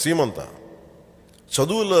 మన సీమంతా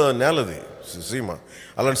చదువుల నేలది సీమ.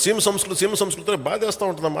 అలాంటి సీమ సంస్కృతి బాధేస్తూ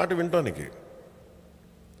ఉంటుంది ఆ మాట వినటానికి.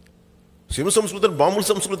 సీమ సంస్కృతి అంటే బాంబుల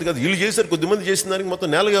సంస్కృతి కాదు, వీళ్ళు చేశారు, కొద్దిమంది చేసిన దానికి మొత్తం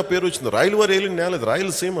నేలగా పేరు వచ్చింది. రాయల వారు వేలిన నేలది,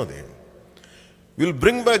 రాయలసీమ అది. Will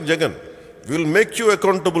bring back Jagan, will make you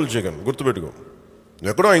accountable Jagan. గుర్తుపెట్టుకో.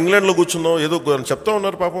 ఎక్కడో ఇంగ్లాండ్లో కూర్చున్నావు, ఏదో చెప్తా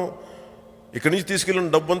ఉన్నారు పాపం, ఇక్కడి నుంచి తీసుకెళ్ళిన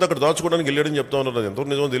డబ్బు అంతా అక్కడ దాచుకోవడానికి వెళ్ళాడని చెప్తా ఉన్నారు. అది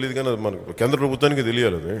ఎంతవరకు నిజమో తెలియదు, కానీ అది మనకు కేంద్ర ప్రభుత్వానికి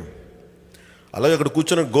తెలియాలి అది. అలాగే అక్కడ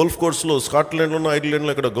కూర్చొని గోల్ఫ్ కోర్స్లో, స్కాట్లాండ్లో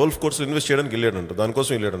ఐర్లాండ్లో ఇక్కడ గోల్ఫ్ కోర్స్లో ఇన్వెస్ట్ చేయడానికి వెళ్ళాడంట,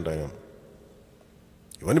 దానికోసం వెళ్ళాడంట ఆయన.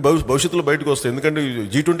 ఇవన్నీ భవిష్యత్తులో బయటకు వస్తాయి, ఎందుకంటే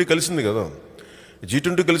G20 కలిసింది కదా.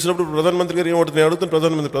 G20 కలిసినప్పుడు ప్రధానమంత్రి గారు ఏమవుతుంది, నేను అడుగుతాను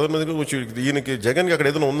ప్రధానమంత్రి గారు కొంచెం ఈయనకి జగన్కి అక్కడ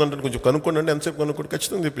ఏదైనా ఉందంటే కొంచెం కనుక్కోండి అంటే, ఎంతసేపు కనుక్కోండి,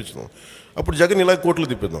 ఖచ్చితంగా తెప్పించుదాం. అప్పుడు జగన్ ఇలా కోట్లు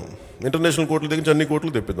తెప్పిద్దాం, ఇంటర్నేషనల్ కోర్టులు తెగించి అన్ని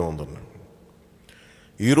కోట్లు తెప్పిద్దాం అందరిని.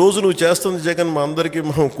 ఈరోజు నువ్వు చేస్తుంది జగన్, మా అందరికీ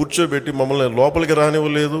మనం కూర్చోబెట్టి మమ్మల్ని లోపలికి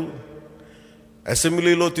రానివ్వలేదు,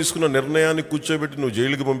 అసెంబ్లీలో తీసుకున్న నిర్ణయాన్ని కూర్చోబెట్టి నువ్వు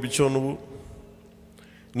జైలుకి పంపించావు.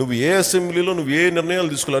 నువ్వు ఏ అసెంబ్లీలో నువ్వు ఏ నిర్ణయాలు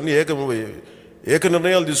తీసుకోవాలి, ఏక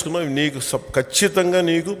నిర్ణయాలు తీసుకున్నావు. నీకు ఖచ్చితంగా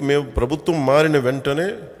నీకు మేము ప్రభుత్వం మారిన వెంటనే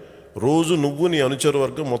రోజు నువ్వు నీ అనుచర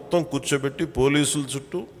వర్గం మొత్తం కూర్చోబెట్టి పోలీసుల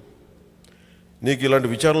చుట్టూ నీకు ఇలాంటి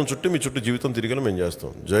విచారణ చుట్టూ మీ చుట్టూ జీవితం తిరిగేలా మేము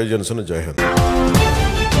చేస్తాం. జై జనసేన, జై హింద్.